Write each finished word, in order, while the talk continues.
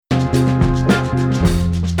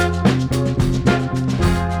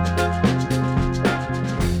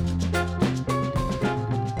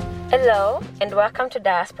and welcome to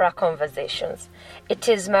Diaspora Conversations. It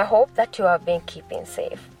is my hope that you have been keeping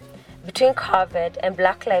safe. Between COVID and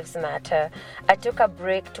Black Lives Matter, I took a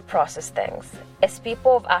break to process things. As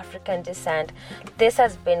people of African descent, this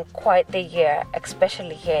has been quite the year,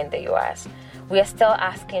 especially here in the US. We are still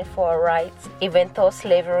asking for our rights, even though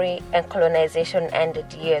slavery and colonization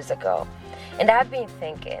ended years ago. And I've been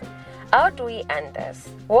thinking, how do we end this?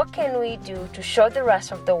 What can we do to show the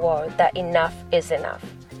rest of the world that enough is enough?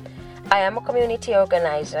 I am a community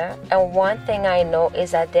organizer, and one thing I know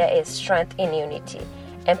is that there is strength in unity.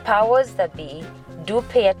 And powers that be do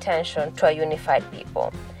pay attention to a unified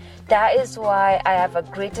people. That is why I have a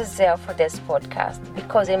greater zeal for this podcast,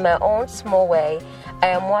 because in my own small way, I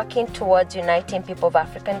am working towards uniting people of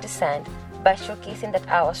African descent by showcasing that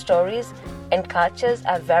our stories and cultures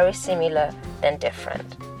are very similar than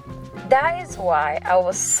different. That is why I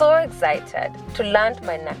was so excited to land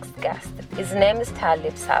my next guest. His name is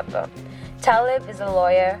Talib Saber. Talib is a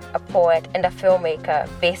lawyer, a poet, and a filmmaker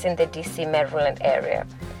based in the DC, Maryland area,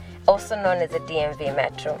 also known as the DMV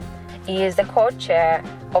Metro. He is the co-chair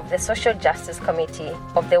of the Social Justice Committee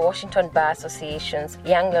of the Washington Bar Association's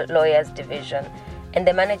Young Lawyers Division and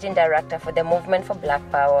the managing director for the Movement for Black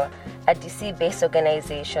Power, a DC-based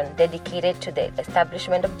organization dedicated to the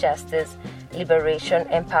establishment of justice, liberation,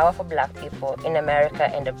 and power for Black people in America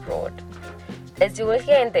and abroad. As you will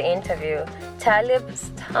hear in the interview, Talib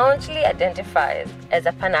staunchly identifies as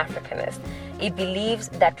a Pan-Africanist. He believes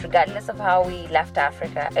that regardless of how we left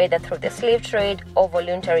Africa, either through the slave trade or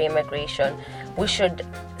voluntary immigration, we should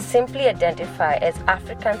simply identify as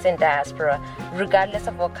Africans in diaspora, regardless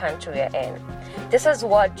of what country we are in. This is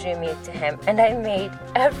what drew me to him, and I made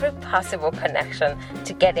every possible connection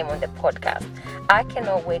to get him on the podcast. I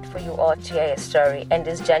cannot wait for you all to hear his story and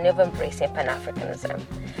his journey of embracing Pan-Africanism.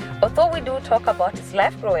 Although we do talk about his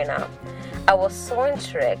life growing up, I was so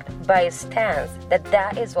intrigued by his stance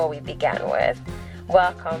that is what we began with.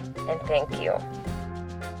 Welcome and thank you.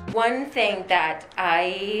 One thing that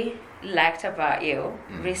I liked about you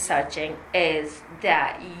researching is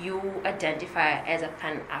that you identify as a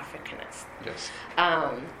Pan-Africanist. Yes.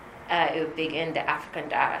 You begin the African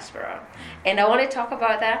diaspora. And I want to talk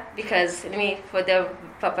about that because, for the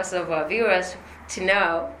purpose of our viewers to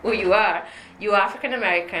know who you are African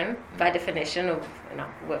American by definition of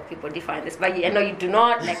what people define this. But I know you do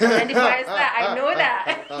not like to identify as that. I know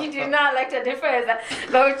that you do not like to identify as that.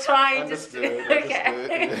 But we're trying to.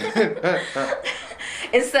 Okay.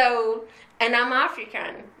 And I'm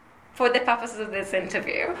African for the purposes of this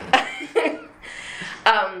interview.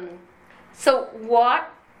 So what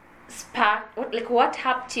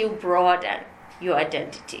helped you broaden your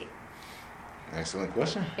identity? Excellent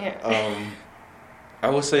question. Yeah. I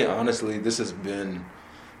would say honestly, this has been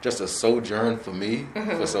just a sojourn for me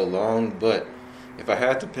for so long. But if I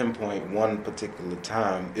had to pinpoint one particular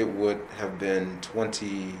time, it would have been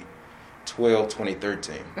 2012,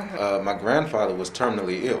 2013. My grandfather was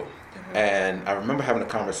terminally ill. And I remember having a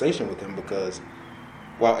conversation with him because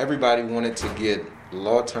while everybody wanted to get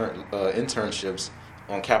law internships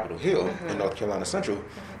on Capitol Hill in North Carolina Central,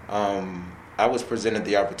 I was presented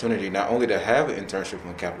the opportunity not only to have an internship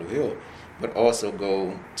on Capitol Hill, but also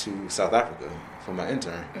go to South Africa for my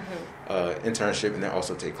internship and then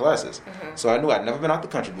also take classes. So I knew I'd never been out the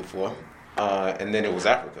country before, and then it was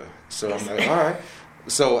Africa. So I'm like, all right.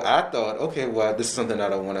 So I thought, okay, well, this is something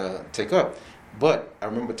that I want to take up. But I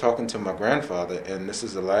remember talking to my grandfather, and this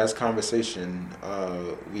is the last conversation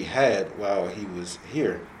we had while he was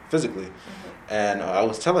here physically. And I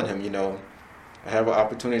was telling him, I have an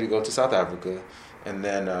opportunity to go to South Africa, and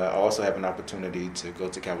then I also have an opportunity to go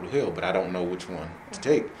to Capitol Hill, but I don't know which one to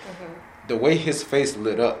take. The way his face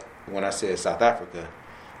lit up when I said South Africa,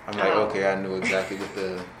 I'm like, okay, I knew exactly what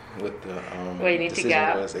the where you need to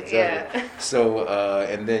go. Was. Exactly. Yeah. So,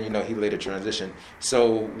 and then, he later transitioned.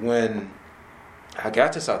 So when I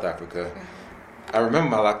got to South Africa, I remember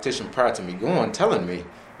my loctician prior to me going, telling me,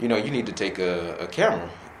 you need to take a camera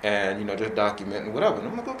and, just document and whatever. And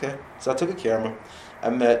I'm like, okay. So I took a camera. I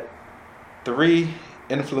met 3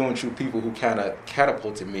 influential people who kind of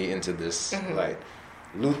catapulted me into this, like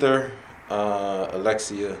Luther,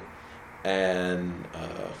 Alexia, and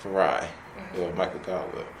Farai, or Michael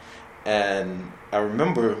Caldwell. And I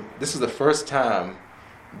remember this is the first time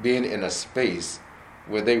being in a space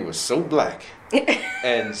where they were so black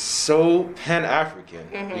and so Pan-African,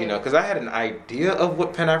 because I had an idea of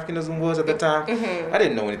what Pan-Africanism was at the time. I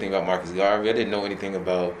didn't know anything about Marcus Garvey. I didn't know anything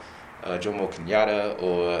about Jomo Kenyatta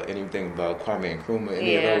or anything about Kwame Nkrumah,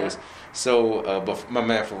 any of those. So, but my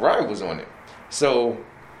man Farai was on it. So,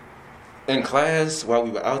 in class, while we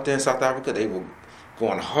were out there in South Africa, they were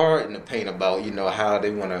going hard in the paint about, how they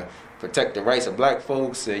want to protect the rights of black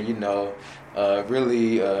folks and,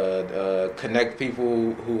 really connect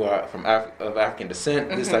people who are of African descent,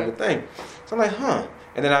 this type of thing. So I'm like,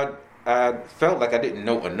 And then I felt like I didn't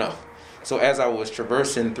know enough. So as I was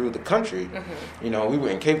traversing through the country, we were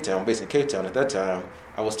in Cape Town, based in Cape Town at that time,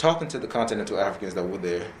 I was talking to the continental Africans that were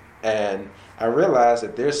there, and I realized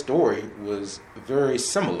that their story was very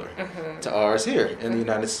similar to ours here in the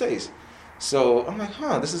United States. So I'm like,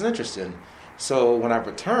 this is interesting. So when I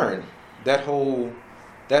returned, that whole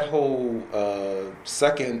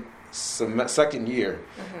second year,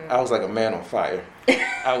 I was like a man on fire.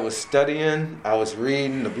 I was studying, I was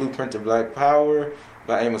reading The Blueprint to Black Power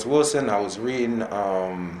by Amos Wilson. I was reading,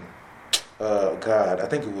 I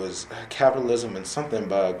think it was Capitalism and something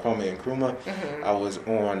by Kwame Nkrumah.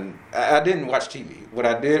 I didn't watch TV. What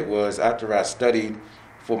I did was, after I studied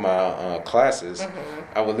for my classes,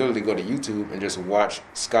 I would literally go to YouTube and just watch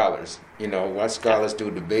scholars. Watch scholars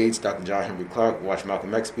do debates, Dr. John Henry Clark, watch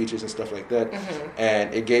Malcolm X speeches and stuff like that.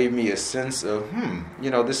 And it gave me a sense of,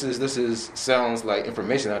 this is sounds like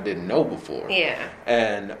information I didn't know before. Yeah.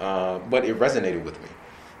 And but it resonated with me.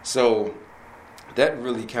 So that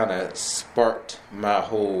really kind of sparked my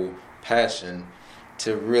whole passion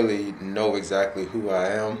to really know exactly who I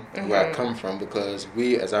am, where I come from, because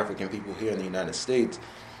we as African people here in the United States,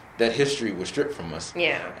 that history was stripped from us.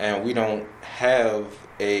 Yeah. And we don't have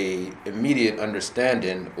a immediate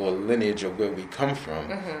understanding or lineage of where we come from.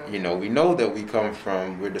 We know that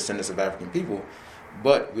we're descendants of African people,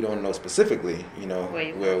 but we don't know specifically,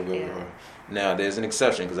 where we were. Now, there's an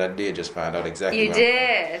exception, because I did just find out exactly. You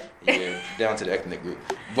did? Yeah, down to the ethnic group.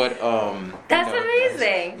 But that's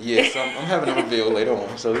amazing. So I'm having a reveal later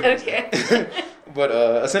on. So okay. But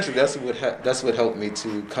essentially, that's what helped me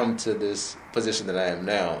to come to this position that I am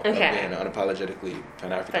now, of being unapologetically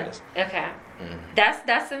Pan-Africanist. Okay.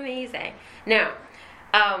 That's amazing. Now,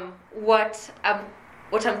 what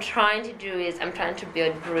I'm trying to do is I'm trying to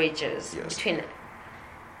build bridges between.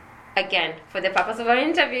 Again, for the purpose of our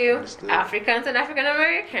interview, Africans and African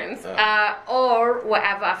Americans, or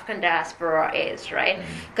whatever African diaspora is, right?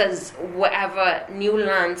 Because whatever new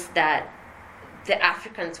lands that the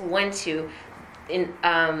Africans went to,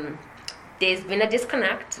 there's been a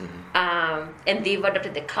disconnect, and they've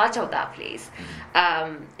adopted the culture of that place.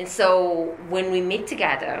 And so when we meet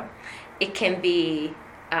together, it can be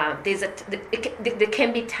there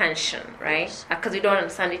can be tension, right? Because we don't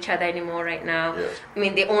understand each other anymore right now. Yes. I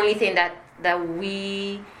mean, the only thing that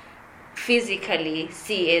we physically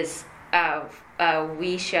see is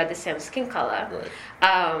we share the same skin color.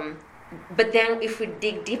 Right. But then if we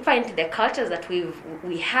dig deeper into the cultures that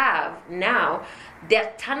we have now, there are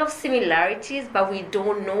a ton of similarities, but we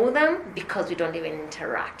don't know them because we don't even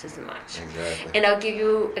interact as much. Exactly. And I'll give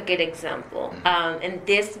you a good example. And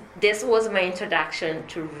this was my introduction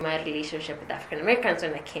to my relationship with African Americans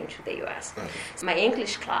when I came to the U.S. So my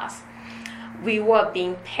English class, we were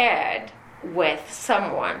being paired with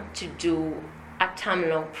someone to do a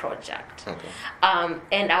term-long project.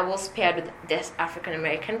 And I was paired with this African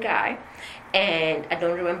American guy, and I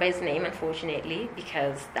don't remember his name, unfortunately,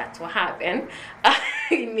 because that's what happened.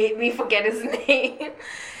 He made me forget his name.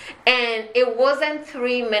 And it wasn't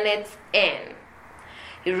 3 minutes in.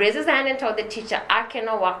 He raised his hand and told the teacher, I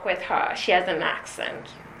cannot work with her. She has an accent.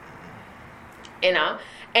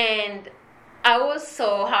 And I was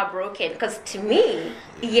so heartbroken because to me,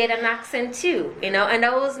 he had an accent too, and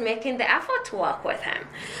I was making the effort to work with him.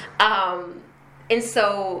 And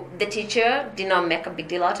so the teacher did not make a big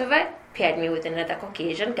deal out of it, paired me with another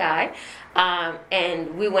Caucasian guy,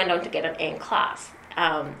 and we went on to get an A in class.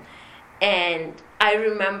 And I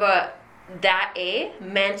remember that A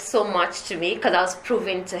meant so much to me because I was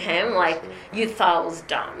proving to him, like, you thought I was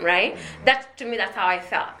dumb, right? To me, that's how I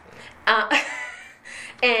felt.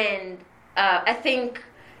 And I think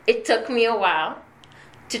it took me a while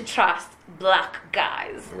to trust black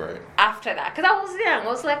guys after that. Because I was young. I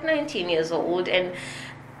was like 19 years old. And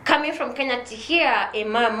coming from Kenya to here, in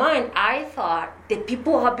my mind, I thought the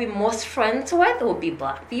people I'll be most friends with would be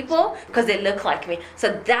black people because they look like me.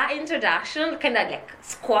 So that introduction kind of like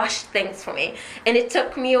squashed things for me. And it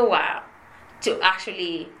took me a while to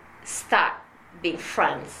actually start being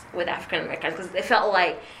friends with African Americans because it felt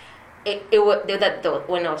like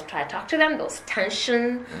when I was trying to talk to them, there was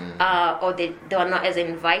tension, or they were not as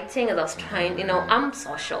inviting as I was trying. I'm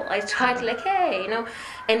social. I tried to hey,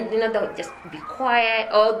 and they'll just be quiet.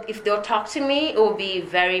 Or if they'll talk to me, it will be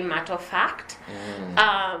very matter of fact.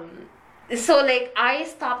 So I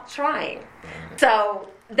stopped trying. So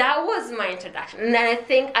that was my introduction, and then I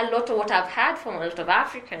think a lot of what I've had from a lot of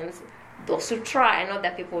Africans, those who try, I know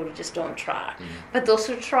that people just don't try, but those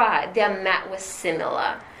who try, they're met with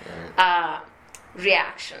similar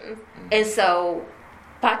reaction. And so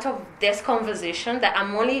part of this conversation that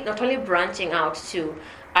I'm not only branching out to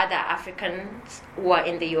other Africans who are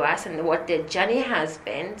in the US and what their journey has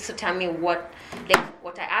been. So tell me what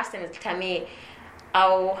I asked them is, tell me,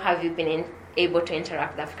 how have you been able to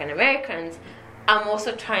interact with African Americans? I'm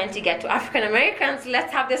also trying to get to African Americans.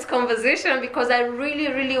 Let's have this conversation, because I really,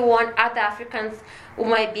 really want other Africans who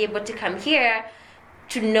might be able to come here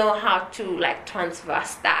to know how to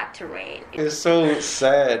transverse that terrain. It's so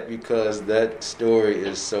sad because that story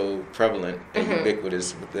is so prevalent and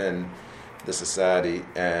ubiquitous within the society.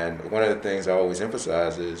 And one of the things I always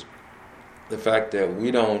emphasize is the fact that we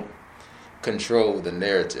don't control the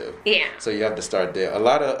narrative. Yeah. So you have to start there. A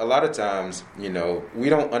lot of times, we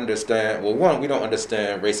don't understand. Well, one, we don't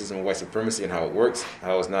understand racism and white supremacy and how it works,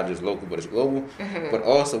 how it's not just local but it's global. But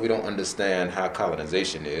also we don't understand how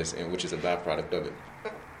colonization is, and which is a byproduct of it.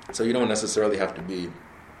 So you don't necessarily have to be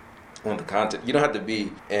on the continent. You don't have to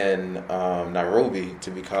be in Nairobi to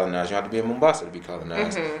be colonized. You don't have to be in Mombasa to be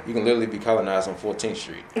colonized. You can literally be colonized on 14th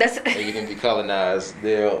Street. And you can be colonized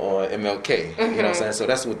there on MLK. You know what I'm saying? So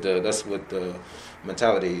that's what the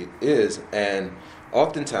mentality is. And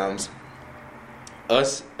oftentimes,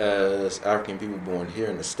 us as African people born here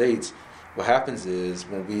in the States, what happens is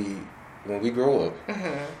when we grow up,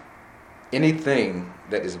 anything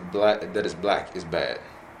that is black is bad.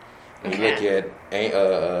 When you look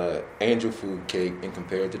at angel food cake and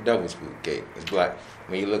compare it to devil's food cake, it's black.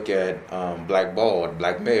 When you look at blackballed,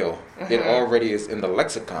 black male, it already is in the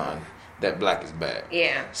lexicon that black is bad.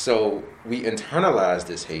 Yeah. So we internalize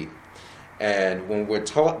this hate, and when we're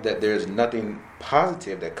taught that there's nothing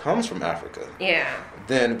positive that comes from Africa,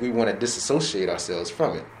 then we want to disassociate ourselves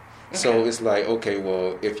from it. So it's like, okay,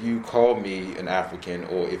 well, if you call me an African,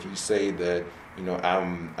 or if you say that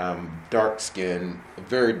I'm dark skinned,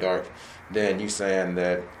 very dark, then you saying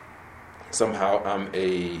that somehow I'm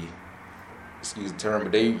excuse the term,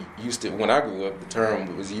 but they used to, when I grew up, the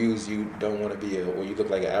term was used, you don't want to be or you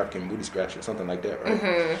look like an African booty scratcher or something like that,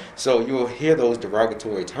 right? So you'll hear those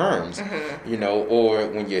derogatory terms, or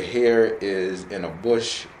when your hair is in a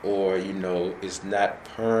bush, or, it's not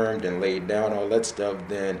permed and laid down, all that stuff,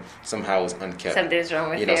 then somehow it's unkept. Something's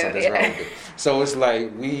wrong with you. Something's wrong with it. So it's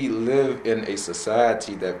like we live in a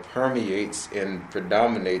society that permeates and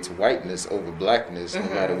predominates whiteness over blackness, no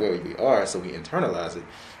matter where we are, so we internalize it.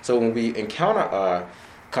 So when we encounter our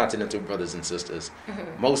continental brothers and sisters,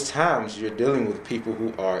 most times you're dealing with people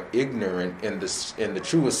who are ignorant in the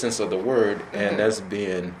truest sense of the word, and that's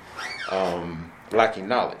being lacking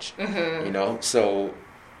knowledge. So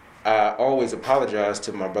I always apologize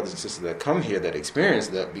to my brothers and sisters that come here that experience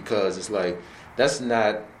that, because it's like that's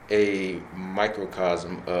not a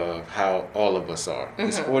microcosm of how all of us are.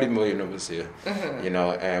 There's 40 million of us here,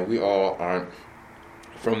 and we all aren't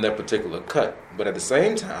from that particular cut. But at the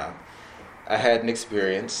same time, I had an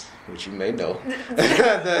experience, which you may know,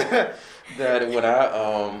 that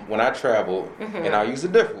when I traveled, and I'll use a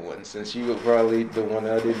different one, since you were probably the one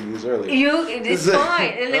that I didn't use earlier. It's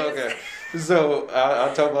fine. Okay. So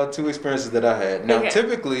I'll talk about two experiences that I had. Now,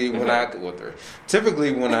 typically when I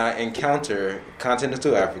encounter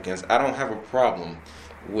continental Africans, I don't have a problem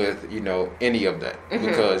with any of that,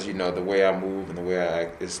 because the way I move and the way I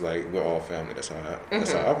act, it's like we're all family. That's how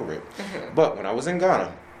I operate. But when I was in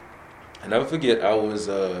Ghana, I never forget, I was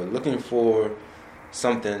looking for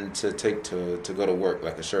something to take to go to work,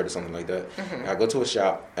 like a shirt or something like that. I go to a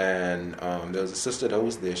shop, and there was a sister that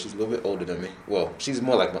was there. She's a little bit older than me. Well, she's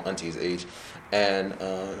more like my auntie's age. And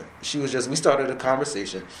we started a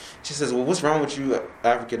conversation. She says, well, what's wrong with you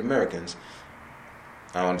African Americans?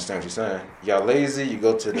 I don't understand what you're saying. Y'all lazy, you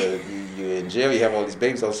go to you're in jail, you have all these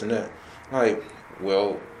babies, all this and that. I'm like,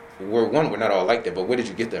 well, we're not all like that, but where did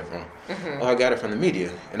you get that from? Oh, I got it from the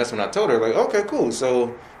media. And that's when I told her, like, okay, cool.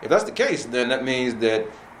 So if that's the case, then that means that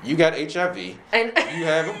you got HIV, and you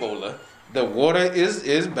have Ebola, the water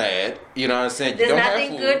is bad, you know what I'm saying? You There's don't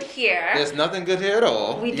nothing have food. good here. There's nothing good here at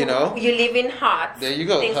all, You live in huts. There you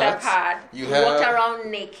go. Things huts. are hard. You walk around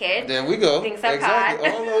naked. There we go. Things are exactly.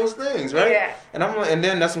 hard. All those things, right? Yeah. And I'm like, and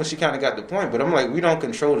then that's when she kind of got the point. But I'm like, we don't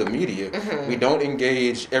control the media. We don't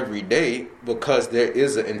engage every day, because there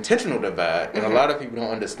is an intentional divide, and a lot of people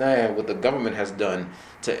don't understand what the government has done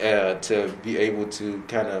to be able to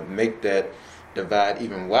kind of make that divide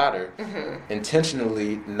even wider,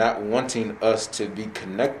 intentionally not wanting us to be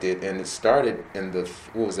connected. And it started in the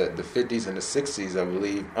 50s and the 60s, I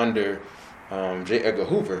believe, under J. Edgar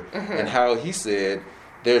Hoover, and how he said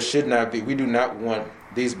there should not be, we do not want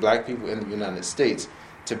these black people in the United States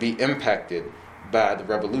to be impacted by the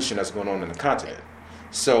revolution that's going on in the continent.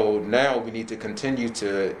 So now we need to continue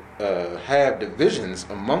to have divisions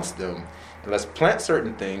amongst them, and let's plant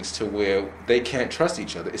certain things to where they can't trust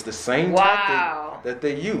each other. It's the same tactic that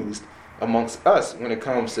they used amongst us when it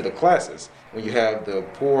comes to the classes. When you have the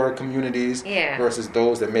poor communities versus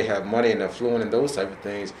those that may have money and affluent and those type of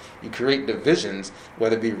things, you create divisions,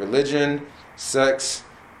 whether it be religion, sex,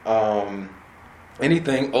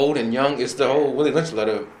 anything old and young. It's the whole Willie Lynch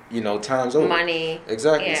letter, times over. Money.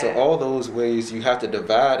 Exactly. Yeah. So all those ways you have to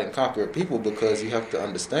divide and conquer people, because you have to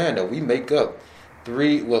understand that we make up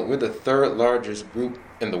we're the third largest group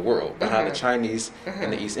in the world, behind the Chinese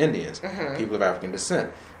and the East Indians, people of African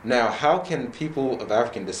descent. Now, how can people of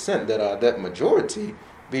African descent that are that majority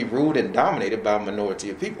be ruled and dominated by a minority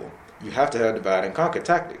of people? You have to have divide and conquer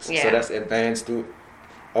tactics. Yeah. So that's advanced through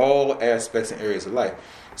all aspects and areas of life.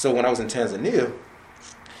 So when I was in Tanzania,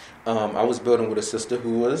 I was building with a sister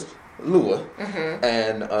who was Lua,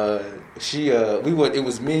 and it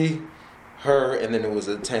was me, her, and then there was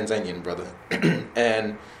a Tanzanian brother,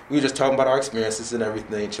 and we were just talking about our experiences and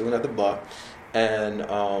everything, chilling at the bar, and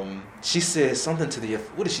she said something to the,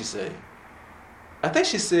 what did she say? I think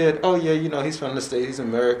she said, "Oh yeah, he's from the States, he's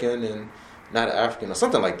American and not African," or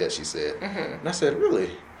something like that. She said, and I said,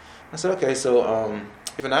 "Really?" I said, "Okay, so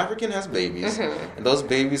if an African has babies and those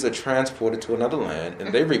babies are transported to another land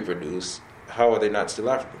and they reproduce, how are they not still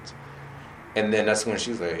Africans?" And then that's when she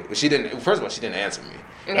was like, first of all, she didn't answer me.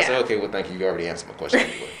 Yeah. I said, "Okay, well, thank you. You already answered my question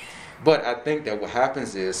anyway." But I think that what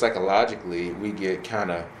happens is, psychologically, we get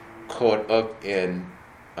kind of caught up in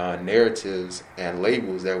narratives and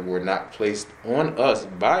labels that were not placed on us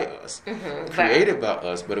by us, created by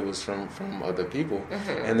us, but it was from other people.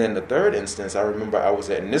 And then the third instance, I remember I was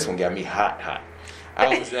at, and this one got me hot.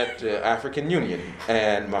 I was at the African Union,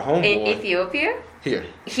 and my homeboy... In Ethiopia? Here.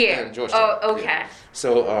 In Georgetown. Oh, okay. Yeah.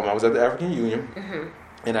 So I was at the African Union,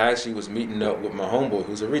 and I actually was meeting up with my homeboy,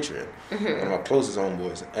 who's Eritrean, one of my closest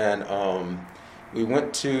homeboys. And we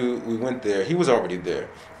went there. He was already there.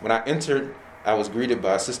 When I entered, I was greeted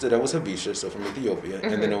by a sister that was Habesha, so from Ethiopia,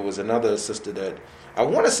 and then there was another sister that, I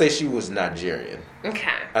want to say she was Nigerian.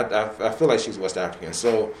 Okay. I feel like she was West African.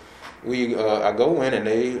 So I go in and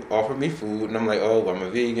they offer me food, and I'm like, "Oh, I'm a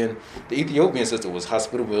vegan." The Ethiopian sister was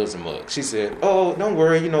hospitable as a mug. She said, "Oh, don't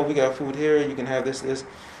worry, we got food here. You can have this."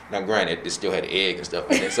 Now, granted, it still had egg and stuff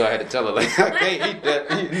in it, so I had to tell her, like, I can't eat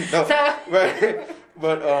that. Right?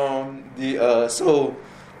 But so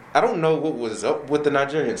I don't know what was up with the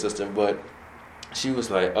Nigerian sister, but she was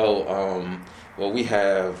like, "Oh, well, we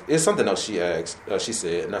have," it's something else she asked. She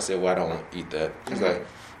said, and I said, "Well, I don't eat that." She's like,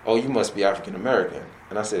 "Oh, you must be African American."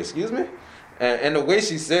 And I said, "Excuse me?" And the way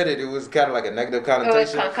she said it was kind of like a negative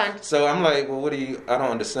connotation. So I'm like, "Well, I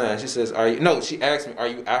don't understand." She says, she asked me, "Are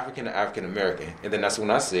you African or African American?" And then that's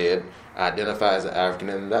when I said, I identify as an African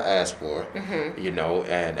in the diaspora,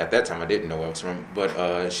 and at that time I didn't know where I was from.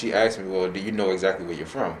 But she asked me, "Well, do you know exactly where you're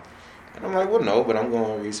from?" And I'm like, "Well, no, but I'm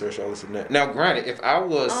going to research all this and that." Now, granted, if I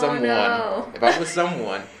was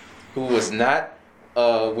someone who was not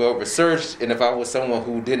well researched, and if I was someone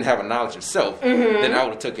who didn't have a knowledge of self, then I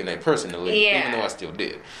would have taken that personally, even though I still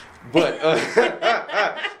did. But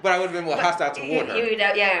but I would have been more hostile toward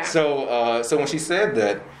her. So when she said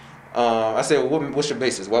that, I said, "Well, what's your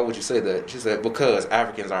basis? Why would you say that?" She said, "Because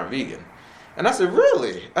Africans aren't vegan." And I said,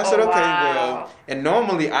 "Really?" I said, "Okay, well," and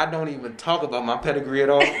normally I don't even talk about my pedigree at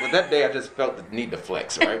all, but that day I just felt the need to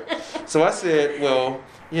flex, right? So I said, "Well,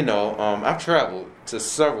 I've traveled to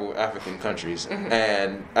several African countries,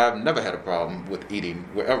 and I've never had a problem with eating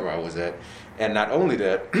wherever I was at. And not only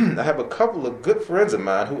that, I have a couple of good friends of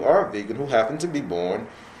mine who are vegan, who happen to be born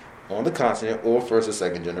on the continent or first or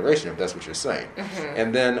second generation, if that's what you're saying."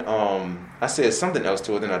 And then I said something else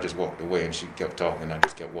to her, then I just walked away, and she kept talking, and I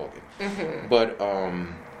just kept walking. But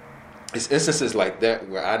it's instances like that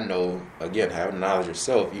where I know, again, having knowledge of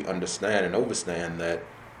self, you understand and understand that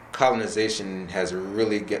colonization has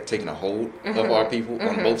really taken a hold of our people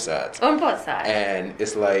on both sides. On both sides. And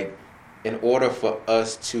it's like, in order for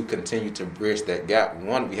us to continue to bridge that gap,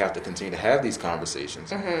 one, we have to continue to have these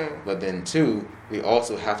conversations. But then two, we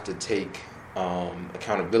also have to take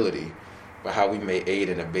accountability for how we may aid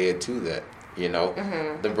and abet to that.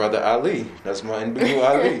 The brother Ali, that's my Ndugu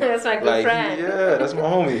Ali. That's my good friend. That's my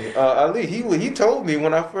homie. Ali, he told me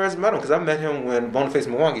when I first met him, because I met him when Boniface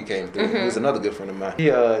Mwangi came through. He was another good friend of mine.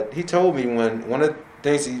 He told me, when one of the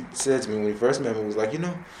things he said to me when he first met me was like,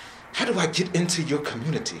 "How do I get into your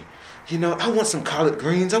community? I want some collard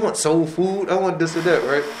greens. I want soul food. I want this or that,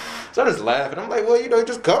 right?" So I just laugh, and I'm like, well,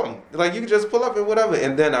 just come. Like, you can just pull up and whatever.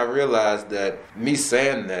 And then I realized that me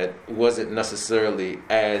saying that wasn't necessarily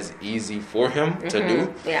as easy for him to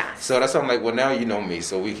do. Yeah. So that's why I'm like, well, now you know me,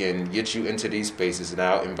 so we can get you into these spaces, and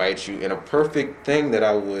I'll invite you. And a perfect thing that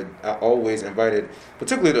I always invited,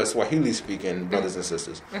 particularly the Swahili-speaking brothers and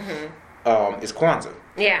sisters, is Kwanzaa.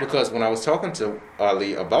 Yeah. Because when I was talking to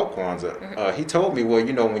Ali about Kwanzaa, he told me, well,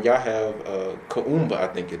 when y'all have Kuumba, I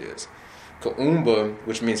think it is. Kuumba,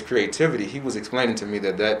 which means creativity, he was explaining to me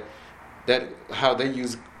that how they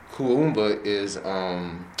use Kuumba is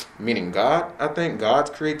meaning God, I think, God's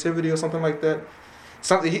creativity or something like that.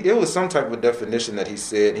 It was some type of definition that he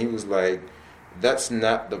said. He was like, that's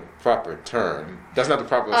not the proper term. That's not the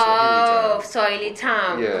proper Swahili term. Oh, Swahili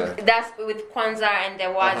term. Yeah. That's with Kwanzaa and the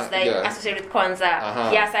words associated with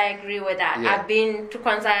Kwanzaa. Yes, I agree with that. Yeah. I've been to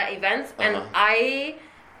Kwanzaa events and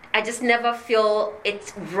I just never feel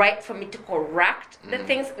it's right for me to correct the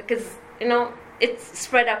things because, it's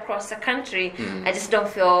spread across the country. I just don't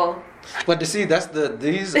feel... But to see, that's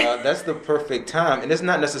the perfect time, and it's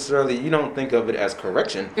not necessarily, you don't think of it as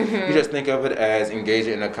correction. You just think of it as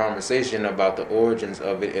engaging in a conversation about the origins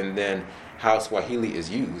of it, and then how Swahili is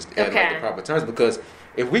used and like the proper terms. Because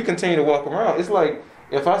if we continue to walk around, it's like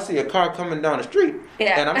if I see a car coming down the street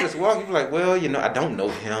and I'm just walking, like, well, I don't know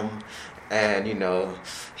him. And,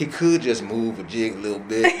 he could just move a jig a little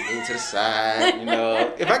bit, move to the side,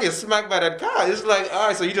 If I get smacked by that car, it's like, all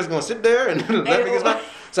right, so you're just going to sit there and let me get smacked?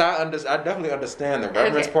 So I definitely understand the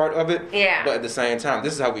reverence part of it. Yeah. But at the same time,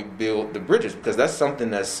 this is how we build the bridges, because that's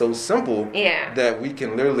something that's so simple that we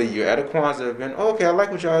can literally, you're at a Kwanzaa event, okay, I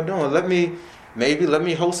like what y'all doing. Let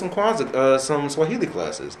me host some Kwanzaa, some Swahili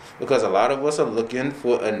classes, because a lot of us are looking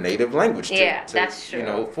for a native language to that's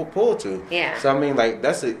true. Pull to. Yeah. So I mean, like,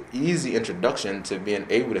 that's an easy introduction to being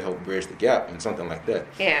able to help bridge the gap and something like that.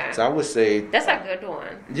 Yeah. So I would say that's a good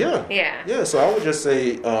one. Yeah. Yeah. Yeah. So I would just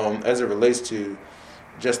say, as it relates to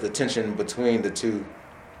just the tension between the two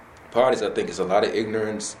parties, I think it's a lot of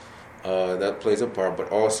ignorance that plays a part,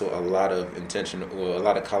 but also a lot of a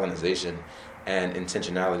lot of colonization and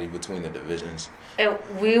intentionality between the divisions. And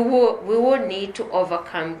we will need to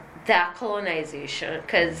overcome that colonization,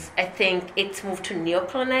 because I think it's moved to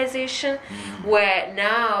neo-colonization, where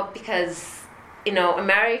now, because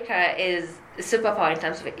America is a superpower in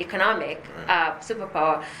terms of economic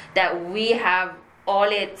superpower, that we have all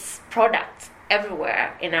its products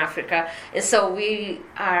everywhere in Africa, and so we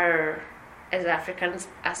are, as Africans,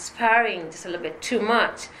 aspiring just a little bit too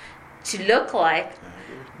much to look like,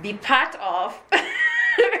 be part of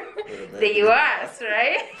the U.S.,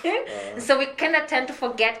 right? So we kind of tend to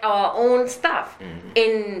forget our own stuff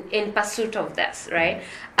in pursuit of this, right?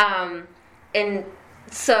 And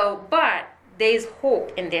so, but there is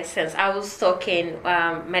hope in this sense. I was talking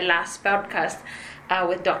my last podcast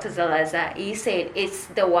with Dr. Zalaza. He said it's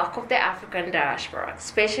the work of the African diaspora,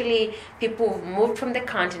 especially people who've moved from the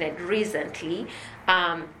continent recently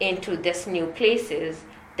into these new places,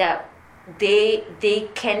 that they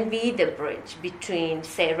can be the bridge between,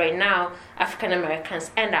 say, right now, African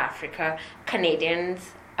Americans and Africa,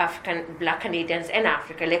 Canadians, Black Canadians and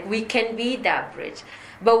Africa. Like, we can be that bridge.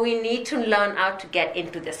 But we need to learn how to get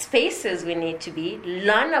into the spaces we need to be,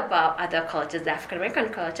 learn about other cultures, the African American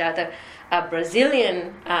culture, the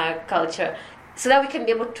Brazilian culture, so that we can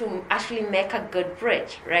be able to actually make a good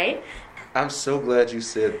bridge, right? I'm so glad you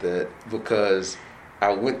said that, because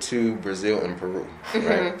I went to Brazil and Peru,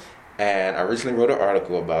 right? And I recently wrote an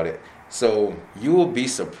article about it. So you will be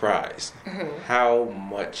surprised how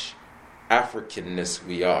much Africanness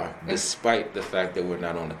we are, despite the fact that we're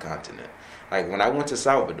not on the continent. Like, when I went to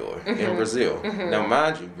Salvador in Brazil, now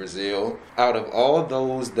mind you, Brazil, out of all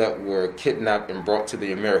those that were kidnapped and brought to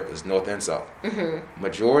the Americas, North and South,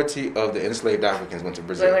 majority of the enslaved Africans went to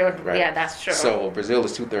Brazil. Right? Yeah, that's true. So Brazil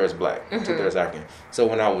is 2/3 black, 2/3 African. So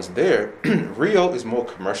when I was there, Rio is more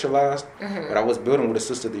commercialized, but I was building with a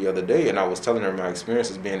sister the other day, and I was telling her my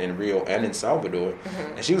experiences being in Rio and in Salvador,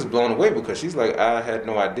 and she was blown away, because she's like, I had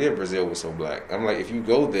no idea Brazil was so black. I'm like, if you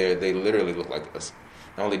go there, they literally look like us.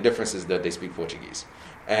 The only difference is that they speak Portuguese.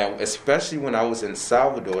 And especially when I was in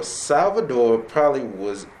Salvador probably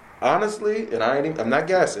was, honestly, and I'm not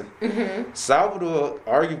gassing, Salvador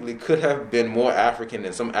arguably could have been more African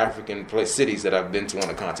than some African cities that I've been to on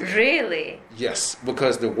the continent. Really? Yes,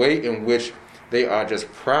 because the way in which they are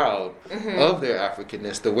just proud of their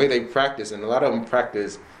Africanness, the way they practice, and a lot of them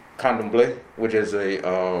practice candomblé, which is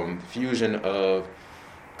a fusion of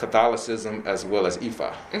Catholicism as well as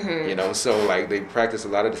Ifa, so like they practice a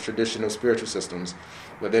lot of the traditional spiritual systems,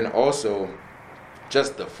 but then also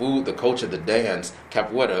just the food, the culture, the dance,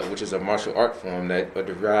 capoeira, which is a martial art form that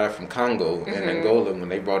derived from Congo and Angola when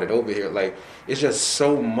they brought it over here. Like, it's just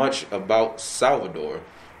so much about Salvador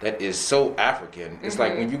that is so African. It's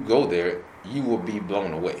like when you go there, you will be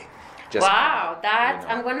blown away. Just, wow,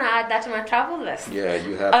 I'm going to add that to my travel list. Yeah,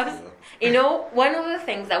 you have to. You know, one of the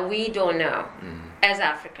things that we don't know as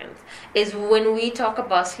Africans is when we talk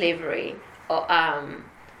about slavery or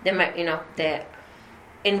the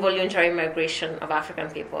involuntary migration of African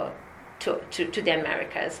people to the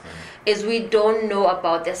Americas, is we don't know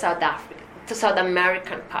about the South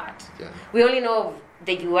American part. Yeah. We only know of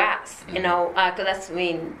the U.S. Because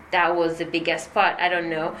that was the biggest part. I don't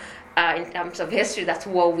know in terms of history. That's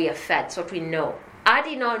what we are fed. That's what we know. I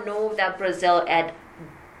did not know that Brazil had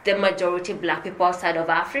the majority black people outside of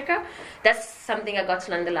Africa. That's something I got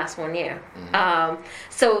to learn the last 1 year.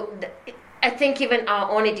 I think even our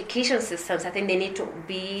own education systems, I think they need to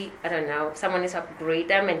be, someone needs to upgrade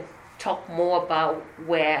them and talk more about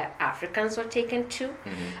where Africans were taken to.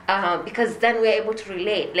 Because then we're able to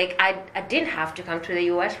relate. Like, I didn't have to come to the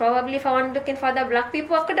U.S. probably if I wanted looking for other black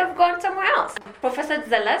people. I could have gone somewhere else. Professor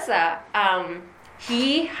Zaleza,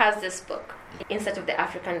 he has this book, Insight of the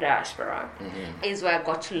African Diaspora, is where I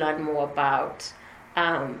got to learn more about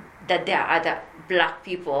that there are other black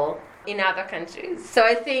people in other countries. So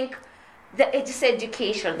I think it's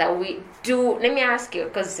education that we do. Let me ask you,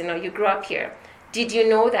 because you grew up here. Did you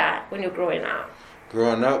know that when you were growing up?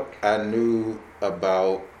 Growing up, I knew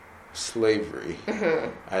about slavery.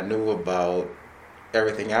 I knew about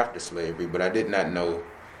everything after slavery, but I did not know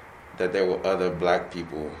that there were other black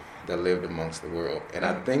people that lived amongst the world. And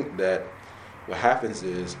I think that what happens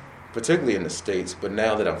is, particularly in the States, but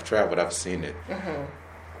now that I've traveled, I've seen it.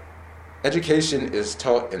 Education is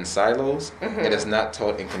taught in silos. It is not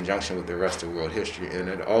taught in conjunction with the rest of world history, and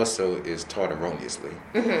it also is taught erroneously.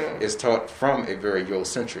 It's taught from a very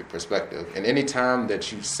Eurocentric perspective. And any time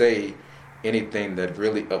that you say anything that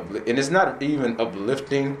really and it's not even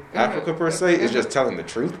uplifting Africa per se, it's just telling the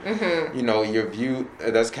truth. You're viewed,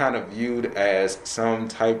 that's kind of viewed as some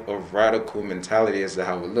type of radical mentality as to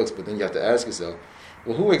how it looks, but then you have to ask yourself,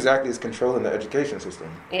 well, who exactly is controlling the education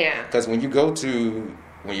system? Yeah. Because when you go to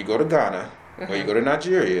Ghana, or you go to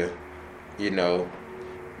Nigeria,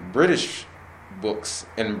 British books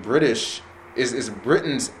and British is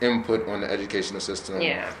Britain's input on the educational system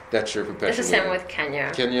that you're perpetuating. It's the same with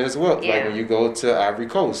Kenya. Kenya as well. Yeah. Like when you go to Ivory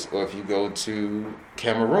Coast, or if you go to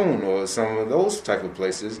Cameroon or some of those type of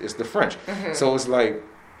places, it's the French. So it's like,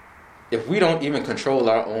 if we don't even control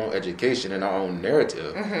our own education and our own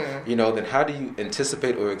narrative, then how do you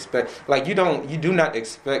anticipate or expect? Like, you do not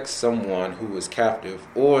expect someone who is captive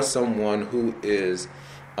or someone who is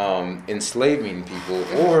enslaving people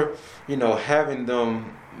or having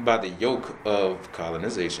them by the yoke of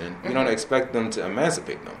colonization. You don't expect them to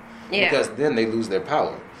emancipate them because then they lose their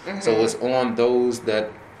power. So it's on those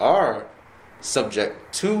that are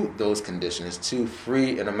subject to those conditions to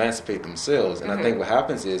free and emancipate themselves. And I think what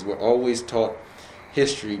happens is we're always taught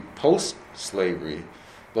history post-slavery,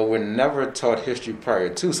 but we're never taught history prior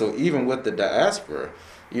to. So even with the diaspora,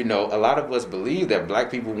 a lot of us believe that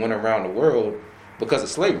black people went around the world because of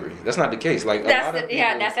slavery. That's not the case. Like, that's the other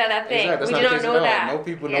thing. Exactly, we don't know that. No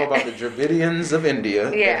people know about the Dravidians of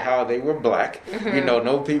India and how they were black.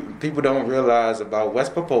 People don't realize about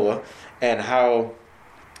West Papua and how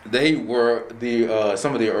they were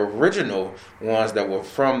some of the original ones that were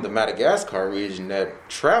from the Madagascar region that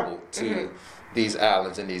traveled to these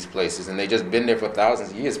islands and these places, and they just been there for thousands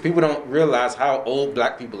of years. People don't realize how old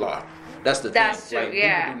black people are. That's the thing. True, like,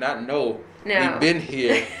 people do not know we've been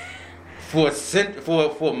here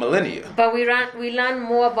for millennia. But we learn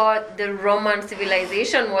more about the Roman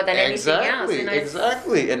civilization more than anything else.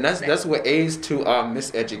 Exactly. And that's what aids to our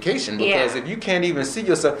miseducation, because if you can't even see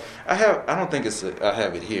yourself, I have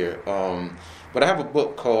it here, but I have a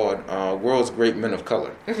book called World's Great Men of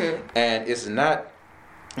Color, and it's a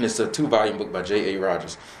 2-volume book by J.A.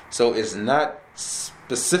 Rogers, so it's not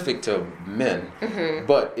specific to men,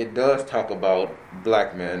 but it does talk about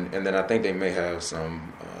black men, and then I think they may have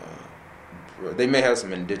some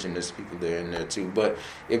indigenous people there in there too, but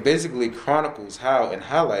it basically chronicles how and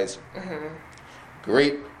highlights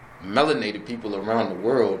great melanated people around the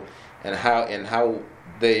world and how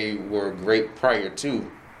they were great prior to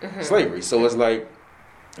slavery. So it's like,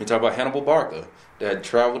 you talk about Hannibal Barca that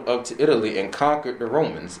traveled up to Italy and conquered the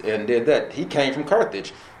Romans and did that. He came from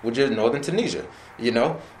Carthage, which is northern Tunisia.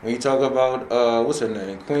 When you talk about what's her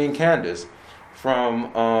name, Queen Candace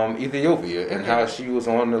from Ethiopia, and how she was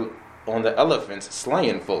on the elephants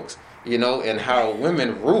slaying folks, and how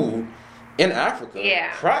women ruled in Africa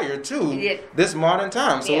prior to this modern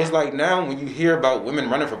time. So it's like now when you hear about women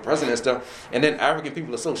running for president and stuff, and then African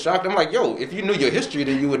people are so shocked. I'm like, yo, if you knew your history,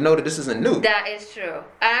 then you would know that this isn't new. That is true.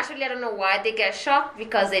 And actually, I don't know why they get shocked,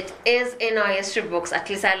 because it is in our history books. At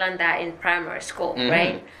least I learned that in primary school,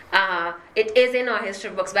 right? It is in our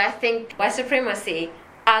history books, but I think white supremacy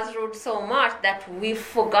has ruled so much that we've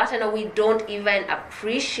forgotten, or we don't even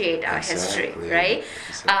appreciate our history, right?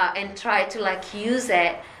 And try to like use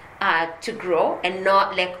it to grow, and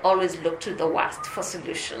not like always look to the West for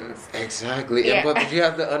solutions. Exactly. But you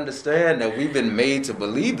have to understand that we've been made to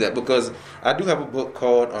believe that, because I do have a book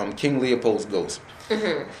called King Leopold's Ghost.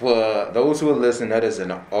 For those who are listening, that is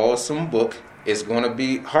an awesome book. It's going to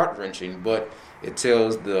be heart-wrenching, but it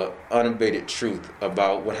tells the unabated truth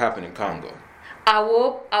about what happened in Congo. I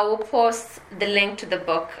will post the link to the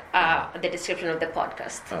book, the description of the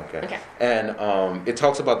podcast. Okay. And it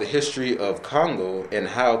talks about the history of Congo and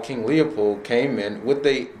how King Leopold came in, what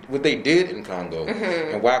they did in Congo,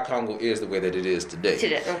 and why Congo is the way that it is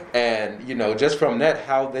today. And just from that,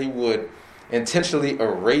 how they would intentionally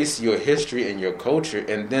erase your history and your culture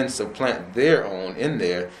and then supplant their own in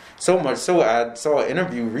there. So much so, I saw an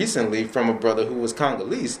interview recently from a brother who was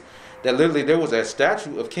Congolese, that literally there was a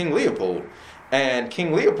statue of King Leopold. And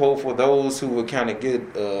King Leopold, for those who would kind of get,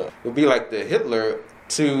 would be like the Hitler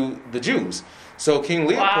to the Jews. So King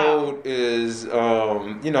Leopold is,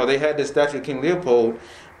 they had this statue of King Leopold,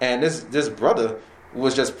 and this brother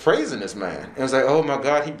was just praising this man. It was like, oh my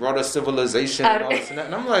God, he brought us civilization and all this and that.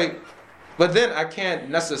 And I'm like, but then I can't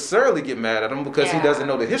necessarily get mad at him because he doesn't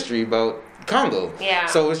know the history about Congo.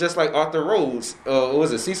 So it's just like Arthur Rhodes,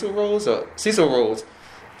 was it Cecil Rhodes? Cecil Rhodes.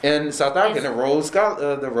 In South Africa, the Rhodes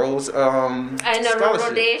Scholarship.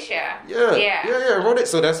 Rhodesia. Rhodesia.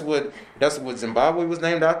 So that's what Zimbabwe was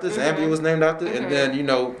named after. Zambia was named after, and then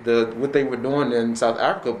what they were doing in South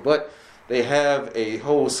Africa. But they have a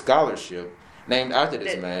whole scholarship named after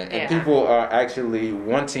this man, and people are actually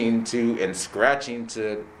wanting to and scratching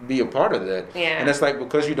to be a part of that. And it's like,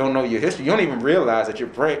 because you don't know your history, you don't even realize that you're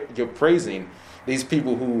praising these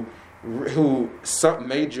people who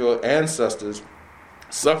made your ancestors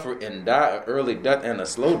suffer and die an early death and a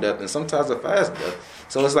slow death, and sometimes a fast death.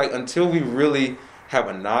 So it's like, until we really have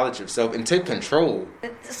a knowledge of self and take control.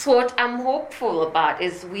 So what I'm hopeful about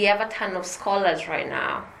is we have a ton of scholars right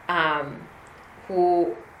now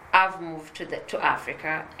who have moved to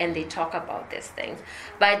Africa, and they talk about these things.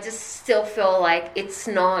 But I just still feel like it's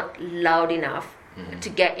not loud enough to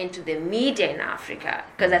get into the media in Africa,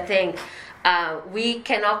 because I think we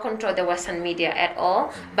cannot control the Western media at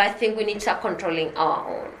all, but I think we need to start controlling our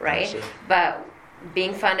own, right? Sure. But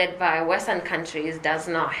being funded by Western countries does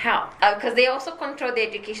not help, because they also control the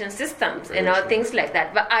education systems and things like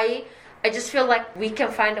that. But I just feel like we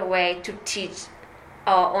can find a way to teach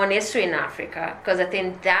our own history in Africa, because I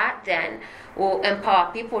think that then will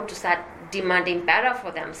empower people to start demanding better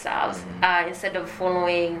for themselves, instead of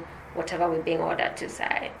following whatever we're being ordered to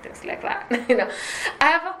say, things like that. I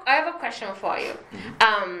have a question for you.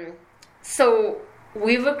 So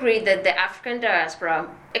we've agreed that the African diaspora,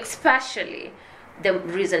 especially the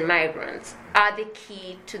recent migrants, are the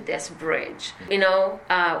key to this bridge.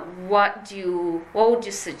 What would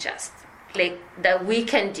you suggest, that we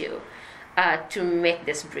can do to make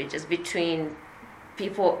these bridges between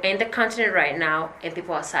people in the continent right now and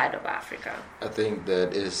people outside of Africa? I think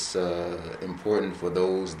that it's important for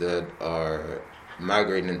those that are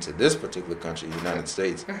migrating into this particular country, the United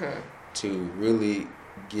States, to really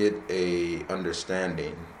get a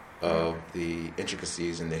understanding of the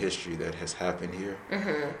intricacies and the history that has happened here,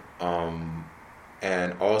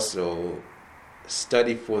 and also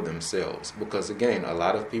study for themselves, because again, a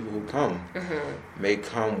lot of people who come may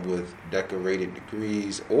come with decorated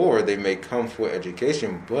degrees, or they may come for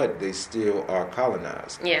education, but they still are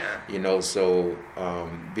colonized. So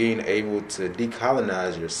being able to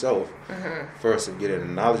decolonize yourself first, of getting a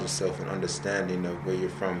knowledge of yourself and understanding of where you're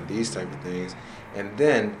from, these type of things, and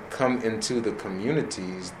then come into the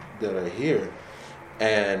communities that are here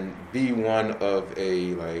and be one of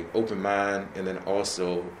a open mind, and then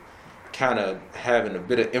also kind of having a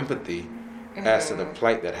bit of empathy as to the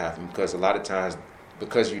plight that happened, because a lot of times,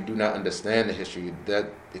 because you do not understand the history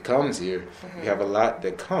that it comes here, you have a lot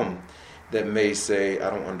that come that may say, I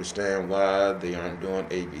don't understand why they aren't doing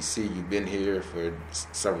ABC. You've been here for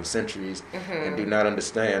several centuries and do not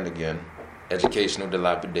understand, again, educational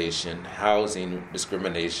dilapidation, housing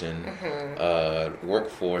discrimination,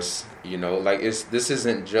 workforce. This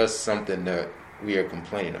isn't just something that we are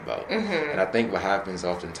complaining about. And I think what happens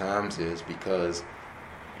oftentimes is because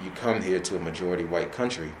you come here to a majority white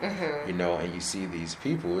country, you know, and you see these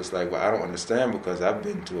people, it's like, well, I don't understand, because I've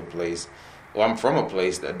been to a place, or I'm from a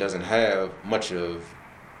place that doesn't have much of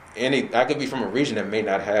any. I could be from a region that may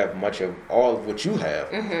not have much of all of what you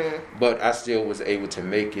have, but I still was able to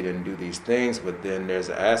make it and do these things. But then there's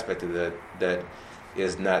an aspect of that that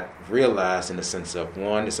is not realized, in the sense of,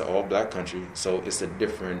 one, it's an all black country, so it's a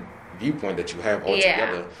different viewpoint that you have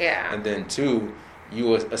altogether. And then two,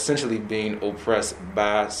 you are essentially being oppressed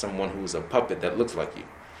by someone who's a puppet that looks like you.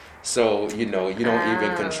 So, you know, you don't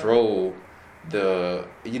even control the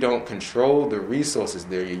resources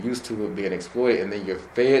there. You're used to it being exploited, and then you're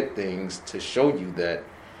fed things to show you that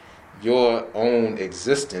your own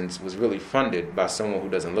existence was really funded by someone who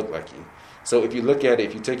doesn't look like you. So if you look at it,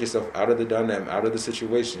 if you take yourself out of the dynamic, out of the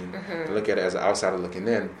situation, and look at it as an outsider looking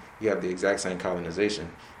in, you have the exact same colonization.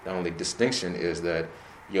 The only distinction is that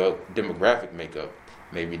your demographic makeup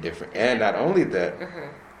may be different. And not only that,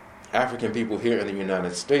 African people here in the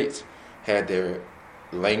United States had their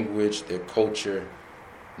language, their culture,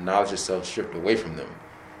 knowledge of self stripped away from them.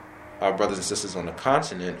 Our brothers and sisters on the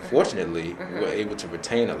continent, fortunately, were able to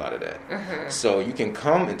retain a lot of that. So you can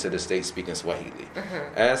come into the States speaking Swahili.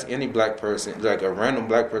 Ask any black person, like a random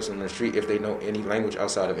black person on the street, if they know any language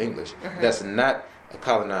outside of English. That's not a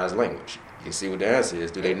colonized language. You see what the answer is.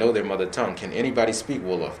 Do they know their mother tongue? Can anybody speak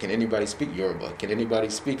Wolof? Can anybody speak Yoruba? Can anybody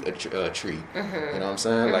speak a tree? You know what I'm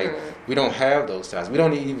saying? Like, we don't have those ties. We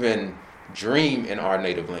don't even dream in our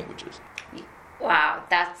native languages. Wow,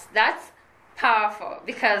 that's powerful,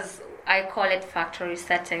 because I call it factory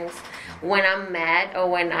settings. When I'm mad or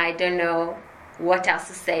when I don't know what else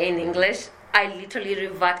to say in English, I literally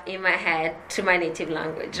revert in my head to my native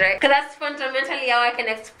language, right? Because that's fundamentally how I can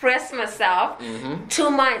express myself to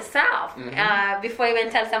myself. Before I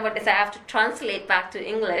even tell somebody, I have to translate back to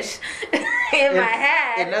English in my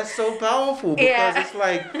head. And that's so powerful, because it's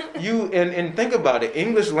like you, and think about it,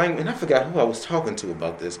 English language, and I forgot who I was talking to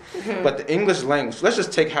about this, but the English language, let's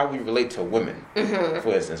just take how we relate to women,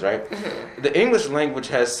 for instance, right? The English language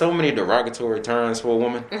has so many derogatory terms for a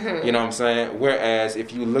woman, you know what I'm saying? Whereas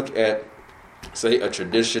if you look at, say, a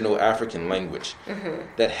traditional African language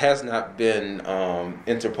that has not been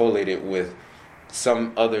interpolated with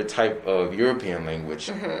some other type of European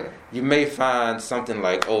language, you may find something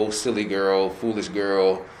like, oh, silly girl, foolish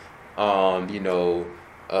girl, you know,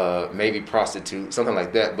 maybe prostitute, something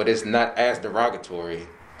like that, but it's not as derogatory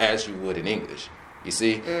as you would in English. You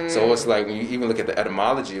see? So it's like when you even look at the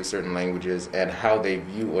etymology of certain languages and how they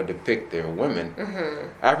view or depict their women,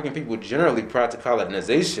 African people generally, prior to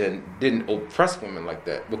colonization, didn't oppress women like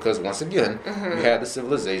that, because once again, we had the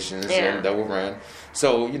civilizations and that were ran.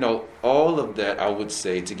 So, you know, all of that, I would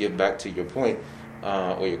say, to get back to your point,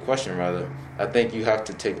 or your question rather, I think you have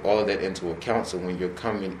to take all of that into account. So when you're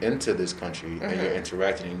coming into this country and you're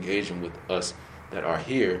interacting and engaging with us that are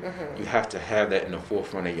here, you have to have that in the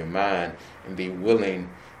forefront of your mind and be willing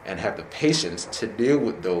and have the patience to deal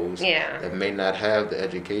with those that may not have the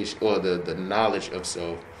education or the knowledge of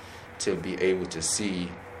self to be able to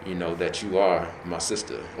see, you know, that you are my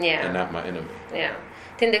sister and not my enemy. I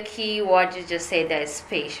think the key word you just said there is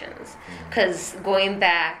patience. Because going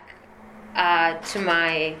back to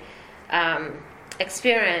my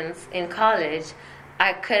experience in college,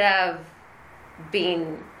 I could have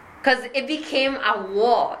been, because it became a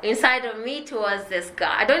war inside of me towards this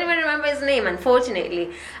guy. I don't even remember his name,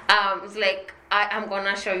 unfortunately. It's like, I'm going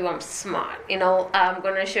to show you I'm smart. You know, I'm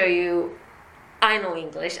going to show you I know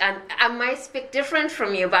English. And I might speak different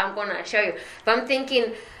from you, but I'm going to show you. But I'm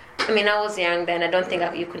thinking, I mean, I was young then. I don't think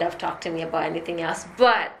you could have talked to me about anything else.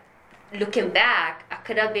 But looking back, I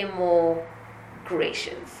could have been more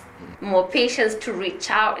gracious, more patience to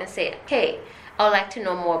reach out and say, hey, I'd like to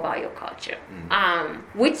know more about your culture.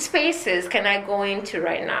 Which spaces can I go into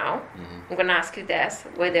right now? I'm going to ask you this,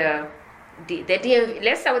 whether the DMV,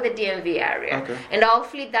 let's start with the DMV area. Okay. And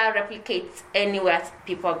hopefully that replicates anywhere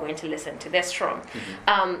people are going to listen to this from.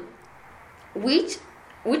 Which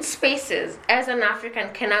spaces, as an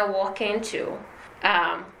African, can I walk into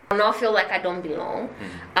not feel like I don't belong,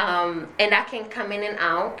 and I can come in and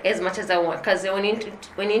out as much as I want? Because when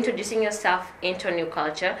you're introducing yourself into a new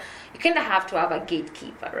culture, you kind of have to have a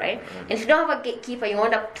gatekeeper, right? And if you don't have a gatekeeper, you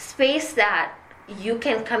want a space that you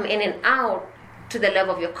can come in and out to the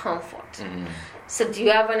level of your comfort. So do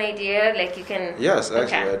you have an idea? Like you can... Yes,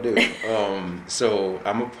 actually I do. So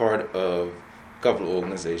I'm a part of a couple of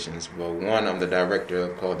organizations. Well, one, I'm the director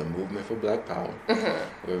of called the Movement for Black Power.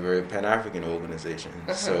 We're a very Pan-African organization.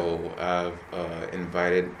 So I've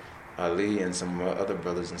invited Ali and some of my other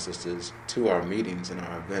brothers and sisters to our meetings and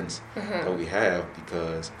our events that we have,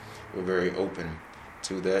 because we're very open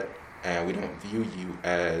to that and we don't view you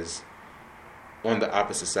as on the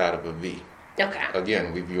opposite side of a V. Okay.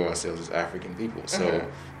 Again, we view ourselves as African people, so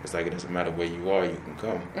it's like it doesn't matter where you are, you can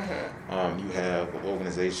come. You have an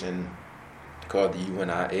organization called the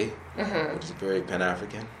UNIA, which is very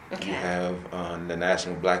Pan-African. Okay. You have the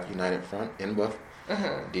National Black United Front, NBUF,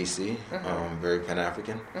 DC, very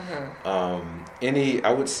Pan-African.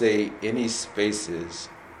 I would say any spaces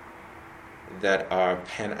that are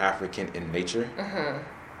Pan-African in nature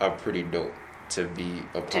are pretty dope to be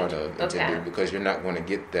a part of and to do, because you're not going to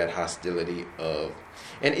get that hostility of,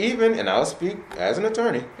 and I'll speak as an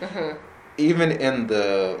attorney, even in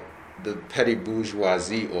the petty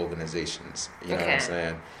bourgeoisie organizations, you know what I'm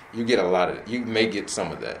saying, you get a lot of, you may get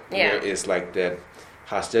some of that. Yeah. Where it's like that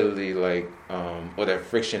hostility, like, or that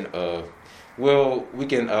friction of, well, we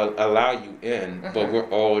can allow you in, but we're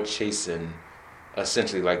all chasing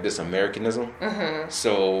essentially like this Americanism.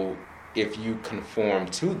 So if you conform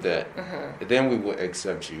to that, then we will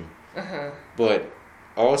accept you. But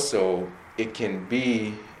also, it can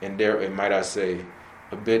be, and there, might I say,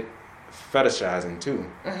 a bit fetishizing too,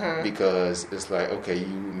 because it's like, okay, you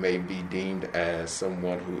may be deemed as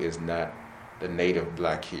someone who is not the native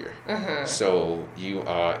black here. So you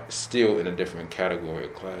are still in a different category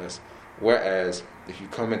of class. Whereas if you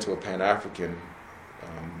come into a Pan-African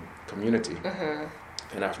community,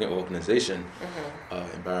 Pan-African organization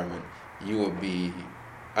environment, you will be,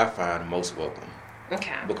 I find, most welcome.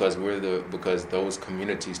 Okay. Because because those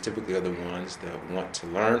communities typically are the ones that want to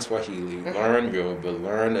learn Swahili, learn Yoruba,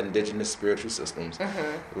 learn indigenous spiritual systems,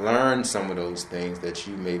 learn some of those things that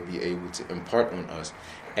you may be able to impart on us.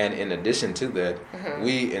 And in addition to that,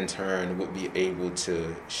 we in turn would be able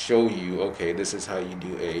to show you, okay, this is how you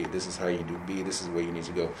do A, this is how you do B, this is where you need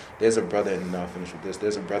to go. There's a brother, and I'll finish with this,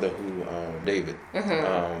 there's a brother who, David,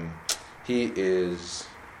 he is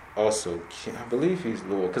also, I believe he's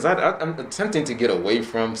Lord, because I'm attempting to get away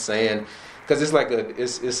from saying, because it's like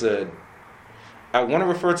I want to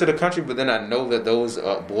refer to the country, but then I know that those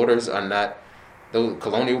borders are not those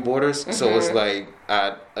colonial borders, so it's like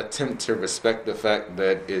I attempt to respect the fact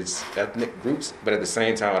that it's ethnic groups, but at the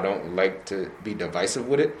same time I don't like to be divisive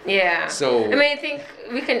with it. Yeah. So I mean, I think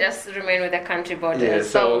we can just remain with the country borders. Yeah.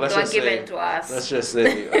 So let's don't give in to us. Let's just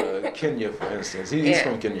say Kenya, for instance. He's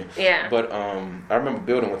from Kenya. Yeah. But I remember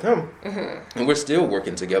building with him, and we're still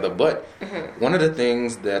working together. But one of the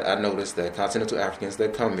things that I noticed that continental Africans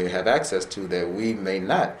that come here have access to that we may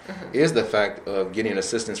not is the fact of getting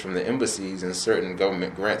assistance from the embassies and certain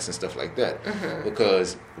government grants and stuff like that.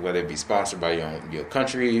 Because whether it be sponsored by your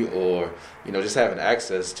country or just having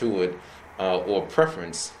access to it or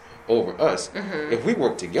preference over us, if we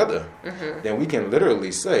work together, then we can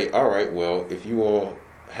literally say, all right, well, if you all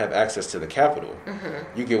have access to the capital,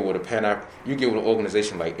 you get with an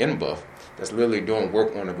organization like NBUF that's literally doing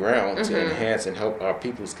work on the ground to enhance and help our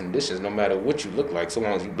people's conditions, no matter what you look like, so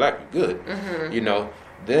long as you're black, you're good.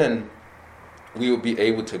 Then we will be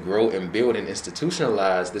able to grow and build and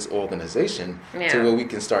institutionalize this organization to where we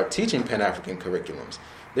can start teaching Pan-African curriculums.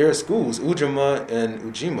 There are schools, Ujima and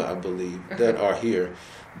Ujima, I believe, that are here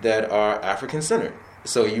that are African-centered.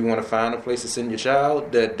 So you want to find a place to send your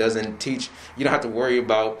child that doesn't teach, you don't have to worry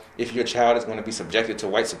about if your child is going to be subjected to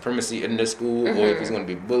white supremacy in this school, or if he's going to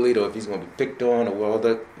be bullied, or if he's going to be picked on, or what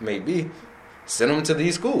that may be. Send them to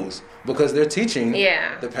these schools because they're teaching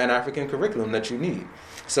the Pan-African curriculum that you need.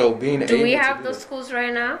 So do we have those schools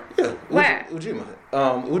right now? Yeah. Where? Ujima.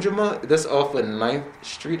 Ujima, that's off of 9th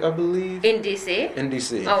Street, I believe. In DC? In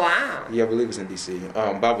DC. Oh, wow. Yeah, I believe it's in DC.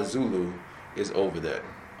 Baba Zulu is over there.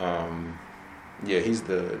 He's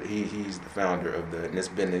the founder of that, and it's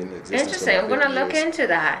been in existence. Interesting. I'm going to look into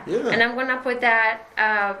that. Yeah. And I'm going to put that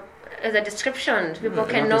as a description. People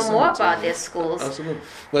can know more about their schools. Absolutely.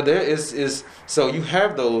 Well, there is so you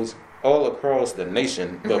have those all across the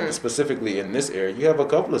nation, but specifically in this area, you have a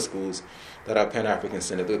couple of schools that are Pan-African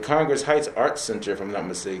centered. The Congress Heights Arts Center, if I'm not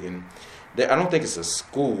mistaken, I don't think it's a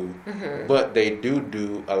school, but they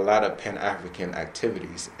do a lot of Pan-African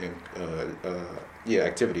activities and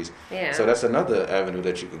activities. Yeah. So that's another avenue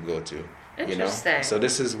that you could go to. Interesting. So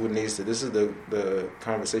this is the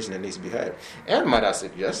conversation that needs to be had. And might I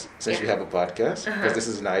suggest, since you have a podcast, because this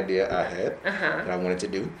is an idea I had that I wanted to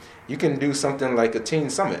do, you can do something like a teen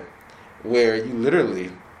summit, where you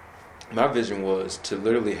literally, my vision was to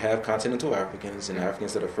literally have continental Africans and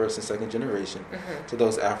Africans that are first and second generation, to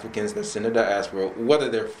those Africans that's in the diaspora, whether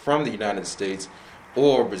they're from the United States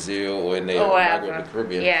or Brazil or in the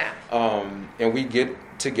Caribbean. Yeah. And we get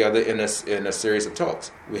together in a series of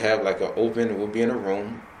talks. We have like an open, we'll be in a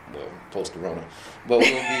room, well, post-corona, but we'll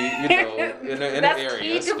be, you know, in an That's area,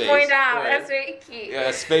 key to space, point out. right? That's very key. Yeah,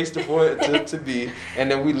 a space to be, and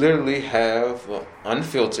then we literally have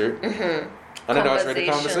unfiltered, unadulterated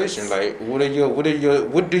conversation. Like, what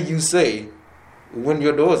do you say when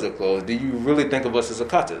your doors are closed? Do you really think of us as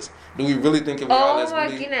akatas? Do we really think of y'all as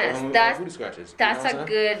booty scratchers? That's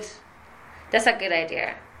a good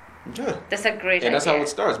idea. Yeah. That's a great idea. And that's how it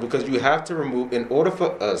starts, because you have to remove, in order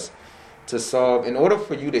for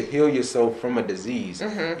you to heal yourself from a disease, you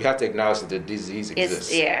have to acknowledge that the disease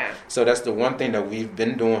exists. So that's the one thing that we've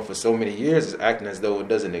been doing for so many years, is acting as though it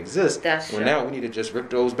doesn't exist. That's well, now we need to just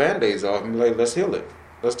rip those Band-Aids off and be like, let's heal it.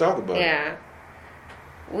 Let's talk about it. Yeah.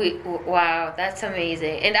 Wow, that's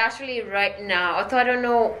amazing. And actually right now, although I don't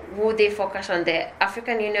know who they focus on, the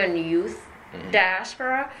African Union Youth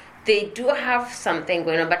Diaspora, they do have something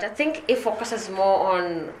going on, but I think it focuses more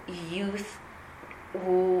on youth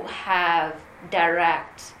who have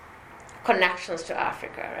direct connections to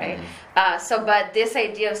Africa, right? But this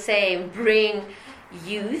idea of saying bring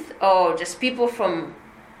youth or just people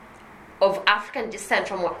of African descent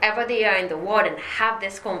from wherever they are in the world and have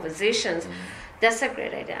these conversations, that's a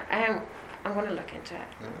great idea. I'm going to look into it.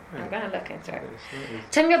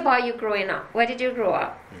 Tell me about you growing up. Where did you grow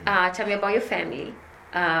up? Tell me about your family.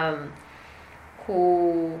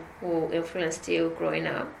 Who influenced you growing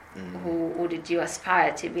up? Who did you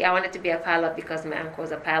aspire to be? I wanted to be a pilot because my uncle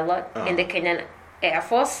was a pilot in the Kenyan Air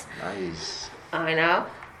Force. Nice. I know.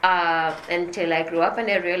 Until I grew up and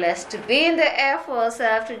I realized to be in the Air Force, I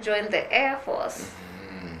have to join the Air Force.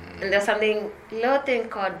 And there's little thing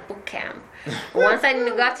called boot camp. Once I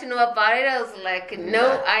got to know about it, I was like,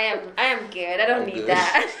 no, I am good. I don't need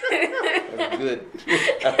that. I'm good.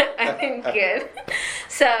 I'm good.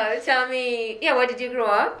 So tell me, where did you grow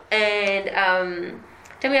up? And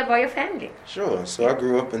tell me about your family. Sure. So I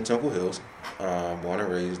grew up in Temple Hills. Born and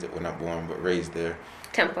raised, well, not born, but raised there.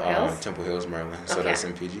 Temple Hills? Temple Hills, Maryland. So that's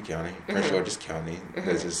in PG County, Prince George's County.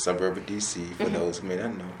 It's a suburb of D.C., for those who may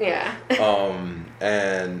not know. Yeah.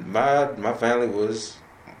 And my family was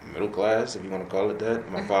middle class, if you want to call it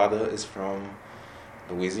that. My father is from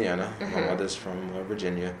Louisiana. My mother's from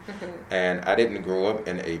Virginia. And I didn't grow up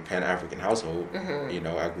in a Pan-African household. You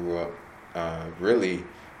know, I grew up really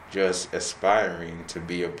just aspiring to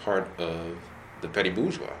be a part of the petty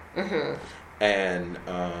bourgeois. And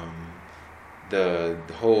the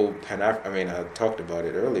whole I talked about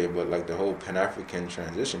it earlier, but like the whole Pan-African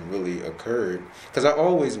transition really occurred because I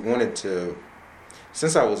always wanted to,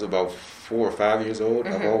 since I was about 4 or 5 years old,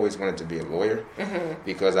 I've always wanted to be a lawyer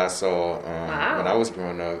because I saw when I was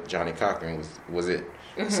growing up, Johnny Cochran was it.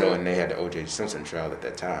 So, and they had the O.J. Simpson trial at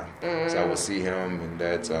that time. So I would see him and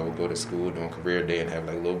that, so I would go to school doing career day and have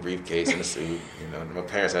like a little briefcase and a suit. You know, my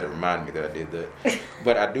parents had to remind me that I did that.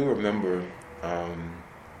 But I do remember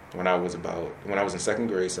when I was in 2nd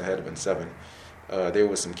grade, so I had to have been 7, there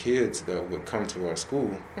were some kids that would come to our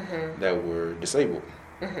school that were disabled.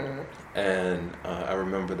 And I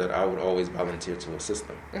remember that I would always volunteer to assist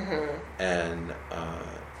them. And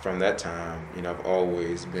from that time, you know, I've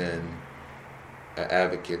always been an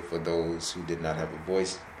advocate for those who did not have a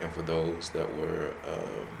voice and for those that were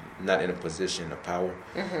not in a position of power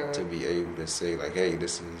to be able to say like, hey,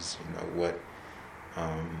 this is, you know, what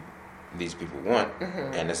these people want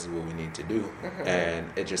and this is what we need to do.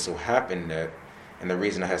 And it just so happened that, and the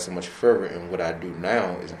reason I have so much fervor in what I do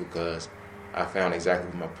now is because I found exactly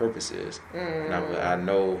what my purpose is. And I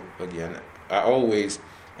know, again, I always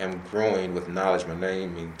am growing with knowledge. My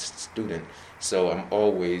name means student, so I'm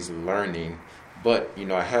always learning. But, you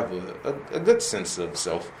know, I have a good sense of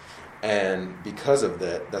self. And because of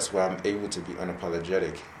that, that's why I'm able to be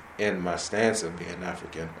unapologetic in my stance of being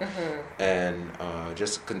African. And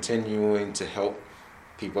just continuing to help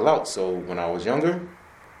people out. So when I was younger,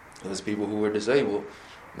 it was people who were disabled.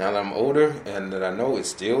 Now that I'm older and that I know it's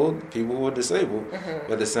still people who are disabled,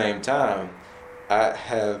 but at the same time, I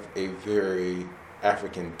have a very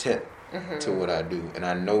African tint to what I do. And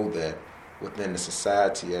I know that within the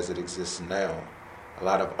society as it exists now, a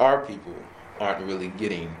lot of our people aren't really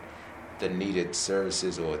getting the needed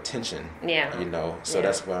services or attention. You know, so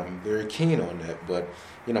that's why I'm very keen on that. But,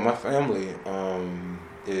 you know, my family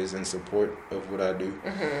is in support of what I do.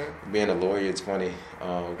 Being a lawyer, it's funny.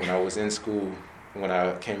 When I was in school, when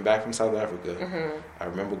I came back from South Africa, I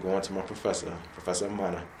remember going to my professor, Professor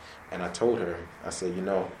Amana, and I told her, I said, you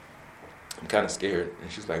know, I'm kind of scared.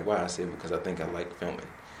 And she's like, why? I said, because I think I like filming.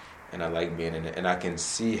 And I like being in it. And I can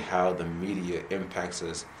see how the media impacts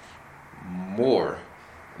us more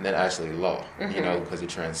than actually law, you know, because it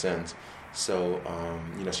transcends. So,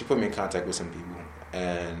 you know, she put me in contact with some people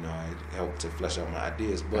and it helped to flesh out my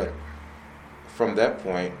ideas. But from that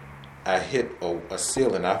point, I hit a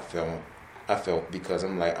ceiling. I felt because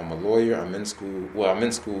I'm a lawyer. I'm in school. Well, I'm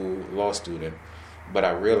in school, law student, but I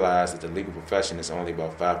realized that the legal profession is only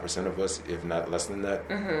about 5% of us, if not less than that.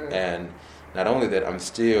 And not only that, I'm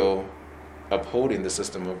still upholding the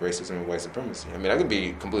system of racism and white supremacy. I mean, I can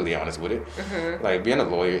be completely honest with it. Like, being a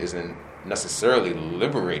lawyer isn't necessarily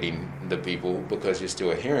liberating the people because you're still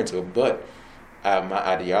adhering to it, but my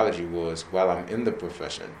ideology was, while I'm in the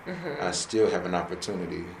profession, I still have an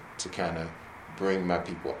opportunity to kind of bring my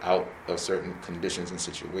people out of certain conditions and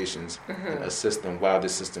situations and assist them while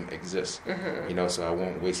this system exists. You know, so I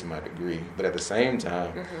won't waste my degree. But at the same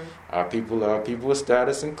time, our people are people with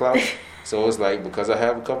status and clout. So it's like, because I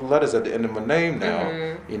have a couple letters at the end of my name now,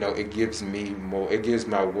 you know, it gives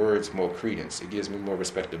my words more credence. It gives me more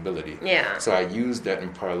respectability. Yeah. So I use that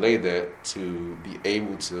and parlay that to be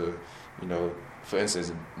able to, you know, for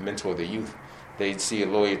instance, mentor the youth. They see a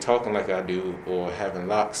lawyer talking like I do, or having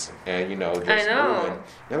locks, and you know, just moving.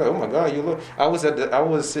 They're like, "Oh my God, you look!" I was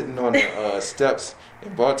sitting on the steps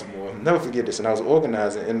in Baltimore. I'll never forget this, and I was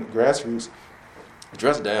organizing in grassroots,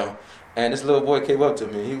 dressed down, and this little boy came up to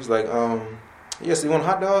me. He was like, "Yes, you want a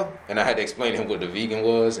hot dog?" And I had to explain to him what the vegan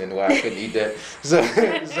was and why I couldn't eat that. So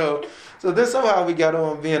then somehow we got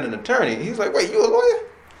on being an attorney. He was like, "Wait, you a lawyer?"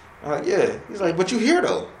 I'm like, "Yeah." He's like, "But you here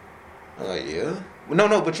though?" I'm like, "Yeah."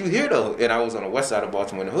 No, but you here though. And I was on the west side of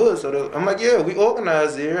Baltimore in the hood, so I'm like, "Yeah, we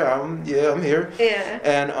organized here. I'm here." Yeah.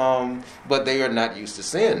 And but they are not used to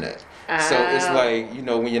seeing that. So it's like, you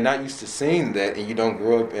know, when you're not used to seeing that, and you don't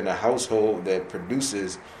grow up in a household that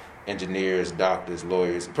produces engineers, doctors,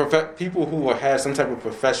 lawyers, people who have some type of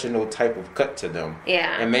professional type of cut to them.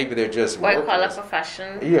 Yeah. And maybe they're just white collar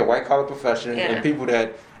profession. Yeah, white collar profession, yeah. And people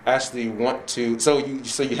that actually want to. So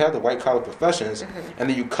you have the white collar professions, and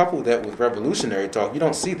then you couple that with revolutionary talk. You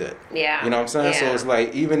don't see that. Yeah. You know what I'm saying? Yeah. So it's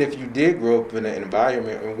like, even if you did grow up in an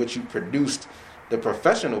environment in which you produced the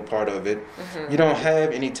professional part of it, you don't have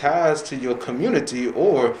any ties to your community,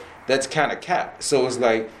 or that's kind of capped. So it's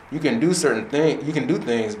like, you can do certain things, you can do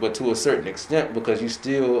things, but to a certain extent, because you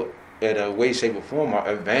still, at a way, shape, or form, are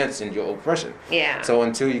advancing your oppression. Yeah. So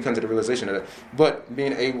until you come to the realization of that, but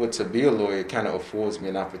being able to be a lawyer kind of affords me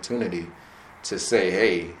an opportunity to say,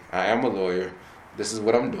 hey, I am a lawyer, this is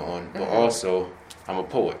what I'm doing, but also I'm a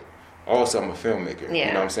poet. Also, I'm a filmmaker. Yeah.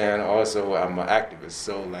 You know what I'm saying? Also, I'm an activist.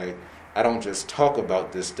 So, like, I don't just talk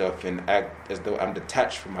about this stuff and act as though I'm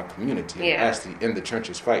detached from my community. I'm actually in the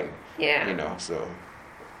trenches fighting. Yeah. You know, so.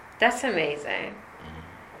 That's amazing.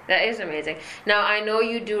 That is amazing. Now, I know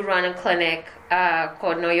you do run a clinic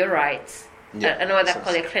called Know Your Rights. Yeah. I know what they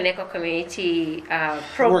call it, clinic or community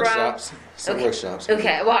program. Workshops. Okay. Workshops.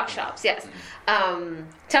 Okay, workshops, yes.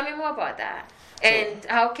 Tell me more about that. And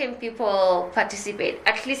how can people participate,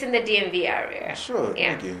 at least in the DMV area? Sure,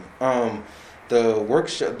 yeah. Thank you. The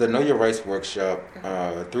workshop, the Know Your Rights workshop,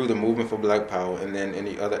 through the Movement for Black Power, and then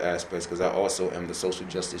any other aspects, because I also am the Social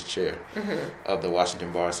Justice Chair of the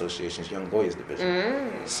Washington Bar Association's Young Lawyers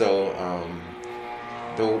Division. So,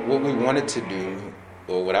 what we wanted to do,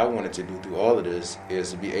 or what I wanted to do through all of this,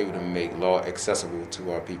 is to be able to make law accessible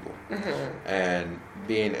to our people, and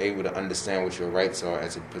being able to understand what your rights are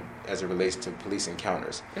as it relates to police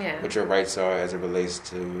encounters, what your rights are as it relates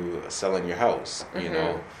to selling your house, you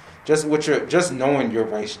know. Just knowing your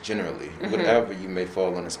rights generally, whatever you may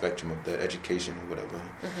fall on the spectrum of the education or whatever.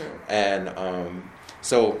 And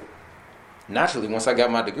so naturally, once I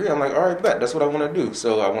got my degree, I'm like, all right, bet, that's what I want to do.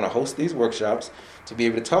 So I want to host these workshops to be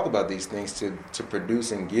able to talk about these things, to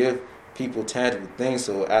produce and give people tangible things.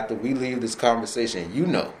 So after we leave this conversation, you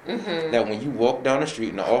know that when you walk down the street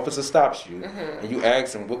and the officer stops you and you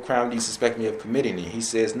ask him, what crime do you suspect me of committing, and he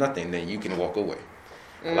says nothing, then you can walk away.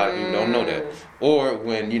 A lot of people don't know that. Or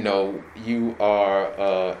when, you know, you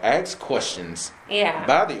are asked questions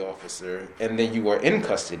by the officer, and then you are in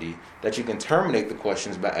custody, that you can terminate the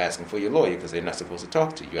questions by asking for your lawyer, because they're not supposed to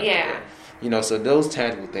talk to you. You know, so those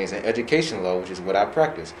tangible things. And education law, which is what I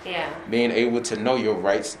practice. Being able to know your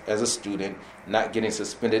rights as a student, not getting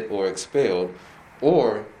suspended or expelled,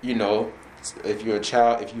 or, you know, if you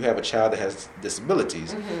have a child that has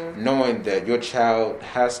disabilities, knowing that your child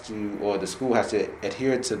has to, or the school has to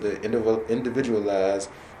adhere to the individualized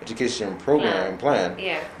education program plan,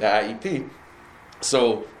 the IEP.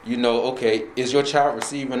 So, you know, okay, is your child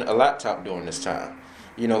receiving a laptop during this time?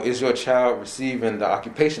 You know, is your child receiving the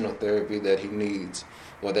occupational therapy that he needs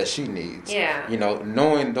or that she needs? You know,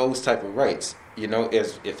 knowing those type of rights. You know,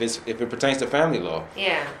 if it pertains to family law,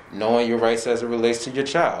 knowing your rights as it relates to your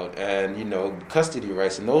child, and, you know, custody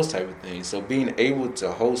rights and those type of things. So being able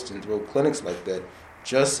to host and throw clinics like that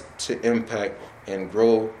just to impact and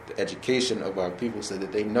grow the education of our people so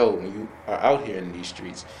that they know when you are out here in these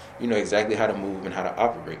streets, you know exactly how to move and how to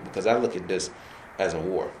operate. Because I look at this as a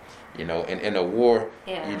war, you know, and in a war,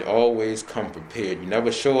 you'd always come prepared. You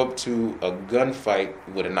never show up to a gunfight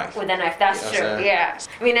with a knife. With a knife, that's true, yeah.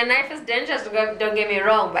 I mean, a knife is dangerous, don't get me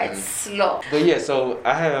wrong, but it's slow. But yeah, so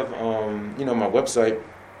I have, you know, my website,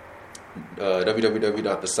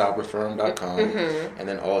 www.thesabrafirm.com, and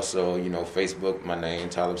then also, you know, Facebook, my name,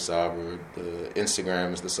 Talib Sabra. The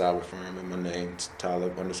Instagram is The Sabra Firm, and my name,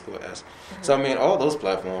 Talib_S. So, I mean, all those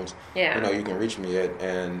platforms, you know, you can reach me at,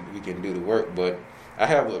 and we can do the work. But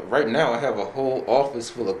right now I have a whole office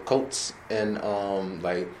full of coats and,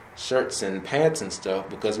 like, shirts and pants and stuff,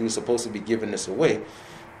 because we were supposed to be giving this away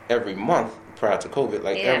every month prior to COVID,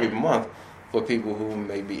 like every month for people who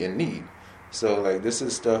may be in need. So, like, this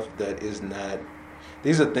is stuff that is not,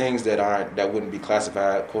 these are things that wouldn't be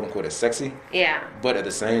classified, quote unquote, as sexy. Yeah. But at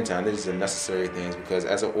the same time, these are necessary things, because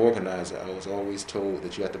as an organizer, I was always told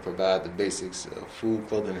that you have to provide the basics of food,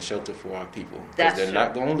 clothing, and shelter for our people. Because they're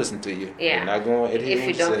not going to listen to you. Yeah. They're not going to adhere if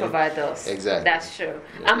you don't provide those. Exactly. That's true.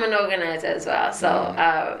 Yeah. I'm an organizer as well, so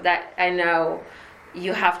that I know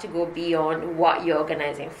you have to go beyond what you're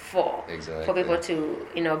organizing for. Exactly. For people to,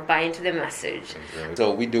 you know, buy into the message. Exactly.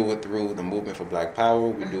 So we do it through the Movement for Black Power.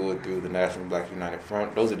 We do it through the National Black United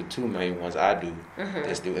Front. Those are the two main ones I do.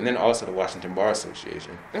 And then also the Washington Bar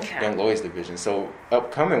Association, Young Lawyers Division. So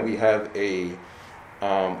upcoming, we have a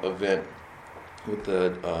event with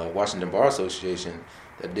the Washington Bar Association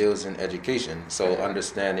that deals in education. So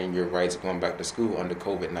understanding your rights going back to school under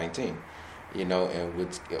COVID-19, you know, and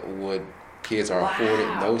what kids are afforded,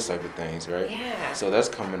 those type of things, right? Yeah. So that's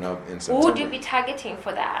coming up in September. Who would you be targeting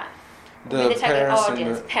for that? The target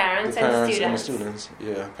audience, parents and students.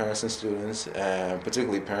 Yeah, parents and students, and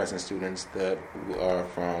particularly parents and students that are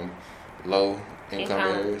from low income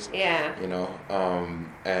areas. Yeah. You know,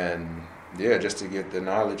 and yeah, just to get the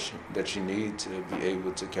knowledge that you need to be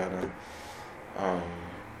able to kind of.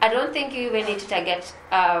 I don't think you even need to target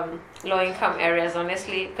low-income areas,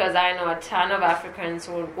 honestly, because I know a ton of Africans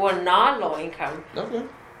who are not low-income. Okay.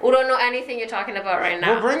 Who don't know anything you're talking about right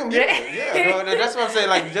now. Well, bring them. Yeah, no, that's what I'm saying.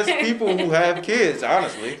 Like, just people who have kids,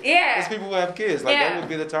 honestly. Yeah. Just people who have kids. Like, that would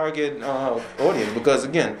be the target audience. Because,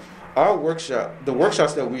 again, the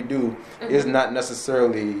workshops that we do is not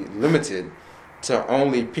necessarily limited to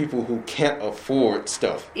only people who can't afford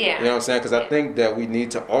stuff. Yeah. You know what I'm saying? Because I think that we need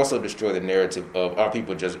to also destroy the narrative of our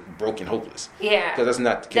people just broke and hopeless. Yeah. Because that's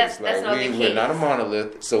not the case. We're not a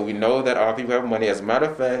monolith, so we know that our people have money. As a matter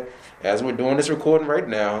of fact, as we're doing this recording right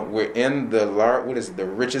now, we're in the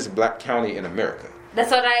richest black county in America. That's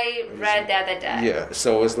what I read the other day. Yeah.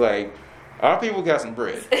 So it's like, our people got some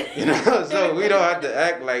bread, you know? So we don't have to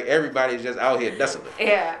act like everybody's just out here desolate.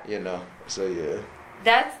 Yeah. You know? So, yeah.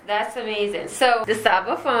 That's amazing. So the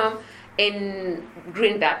Sabra Firm in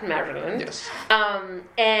Greenbelt, Maryland. Yes.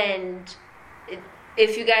 And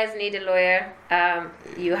if you guys need a lawyer,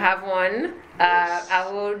 you have one. Yes. I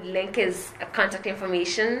will link his contact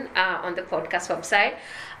information on the podcast website.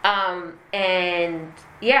 And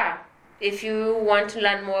yeah, if you want to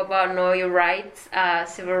learn more about know your rights,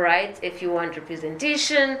 civil rights, if you want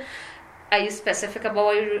representation. Are you specific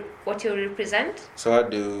about what you represent? So I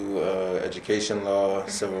do education law,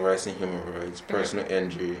 civil rights and human rights, personal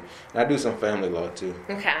injury, and I do some family law too.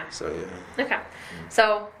 Okay. So yeah. Okay.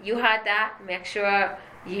 So you had that. Make sure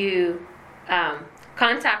you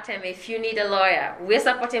contact him if you need a lawyer. We're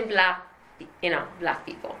supporting black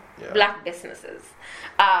people, black businesses.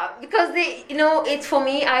 Because it's for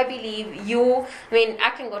me, I believe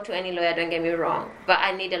I can go to any lawyer, don't get me wrong, but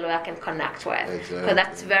I need a lawyer I can connect with. Exactly. Because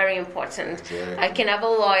that's very important. Exactly. I can have a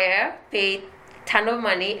lawyer, pay a ton of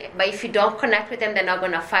money, but if you don't connect with them, they're not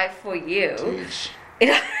going to fight for you. Teach.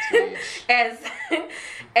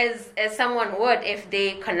 As someone would if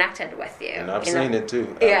they connected with you. And I've seen it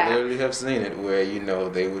too. Yeah. I literally have seen it where,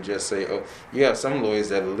 they would just say, oh, you have some lawyers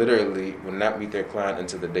that literally will not meet their client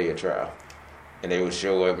until the day of trial. And they would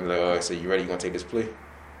show up and be like, oh, so you ready? You going to take this plea?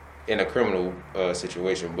 In a criminal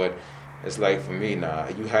situation. But it's like, for me,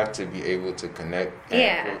 you have to be able to connect.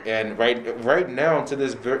 And right now, to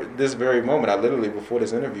this very moment, I literally, before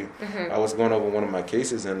this interview, I was going over one of my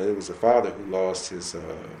cases, and it was a father who lost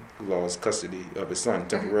custody of his son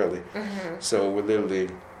temporarily. So we're literally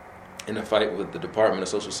in a fight with the Department of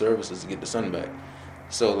Social Services to get the son back.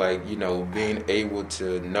 So, being able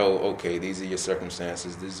to know, okay, these are your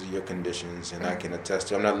circumstances, these are your conditions, and I can attest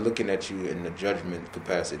to. I'm not looking at you in the judgment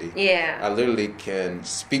capacity. Yeah. I literally can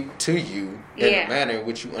speak to you in a manner in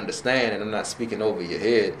which you understand, and I'm not speaking over your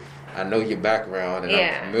head. I know your background and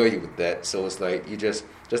Yeah. I'm familiar with that. So it's like you just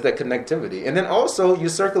that connectivity. And then also you're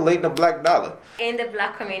circulating a black dollar. In the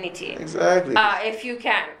black community. Exactly. If you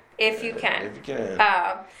can. If you can.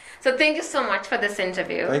 So thank you so much for this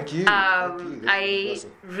interview. Thank you. I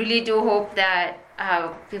really do hope that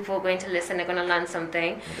people are going to listen, they're going to learn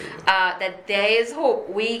something. That there is hope.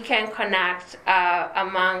 We can connect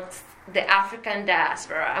amongst the African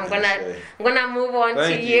diaspora. I'm gonna move on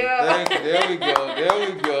to you. Thank you. There we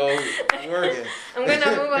go. It's working. I'm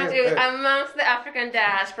gonna move on to amongst the African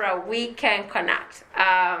diaspora. We can connect,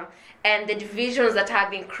 and the divisions that have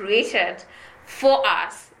been created for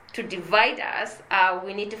us to divide us,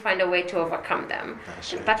 we need to find a way to overcome them.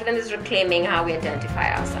 And part of them is reclaiming how we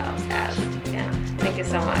identify ourselves as. Yeah. Thank you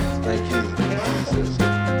so much. Thank you.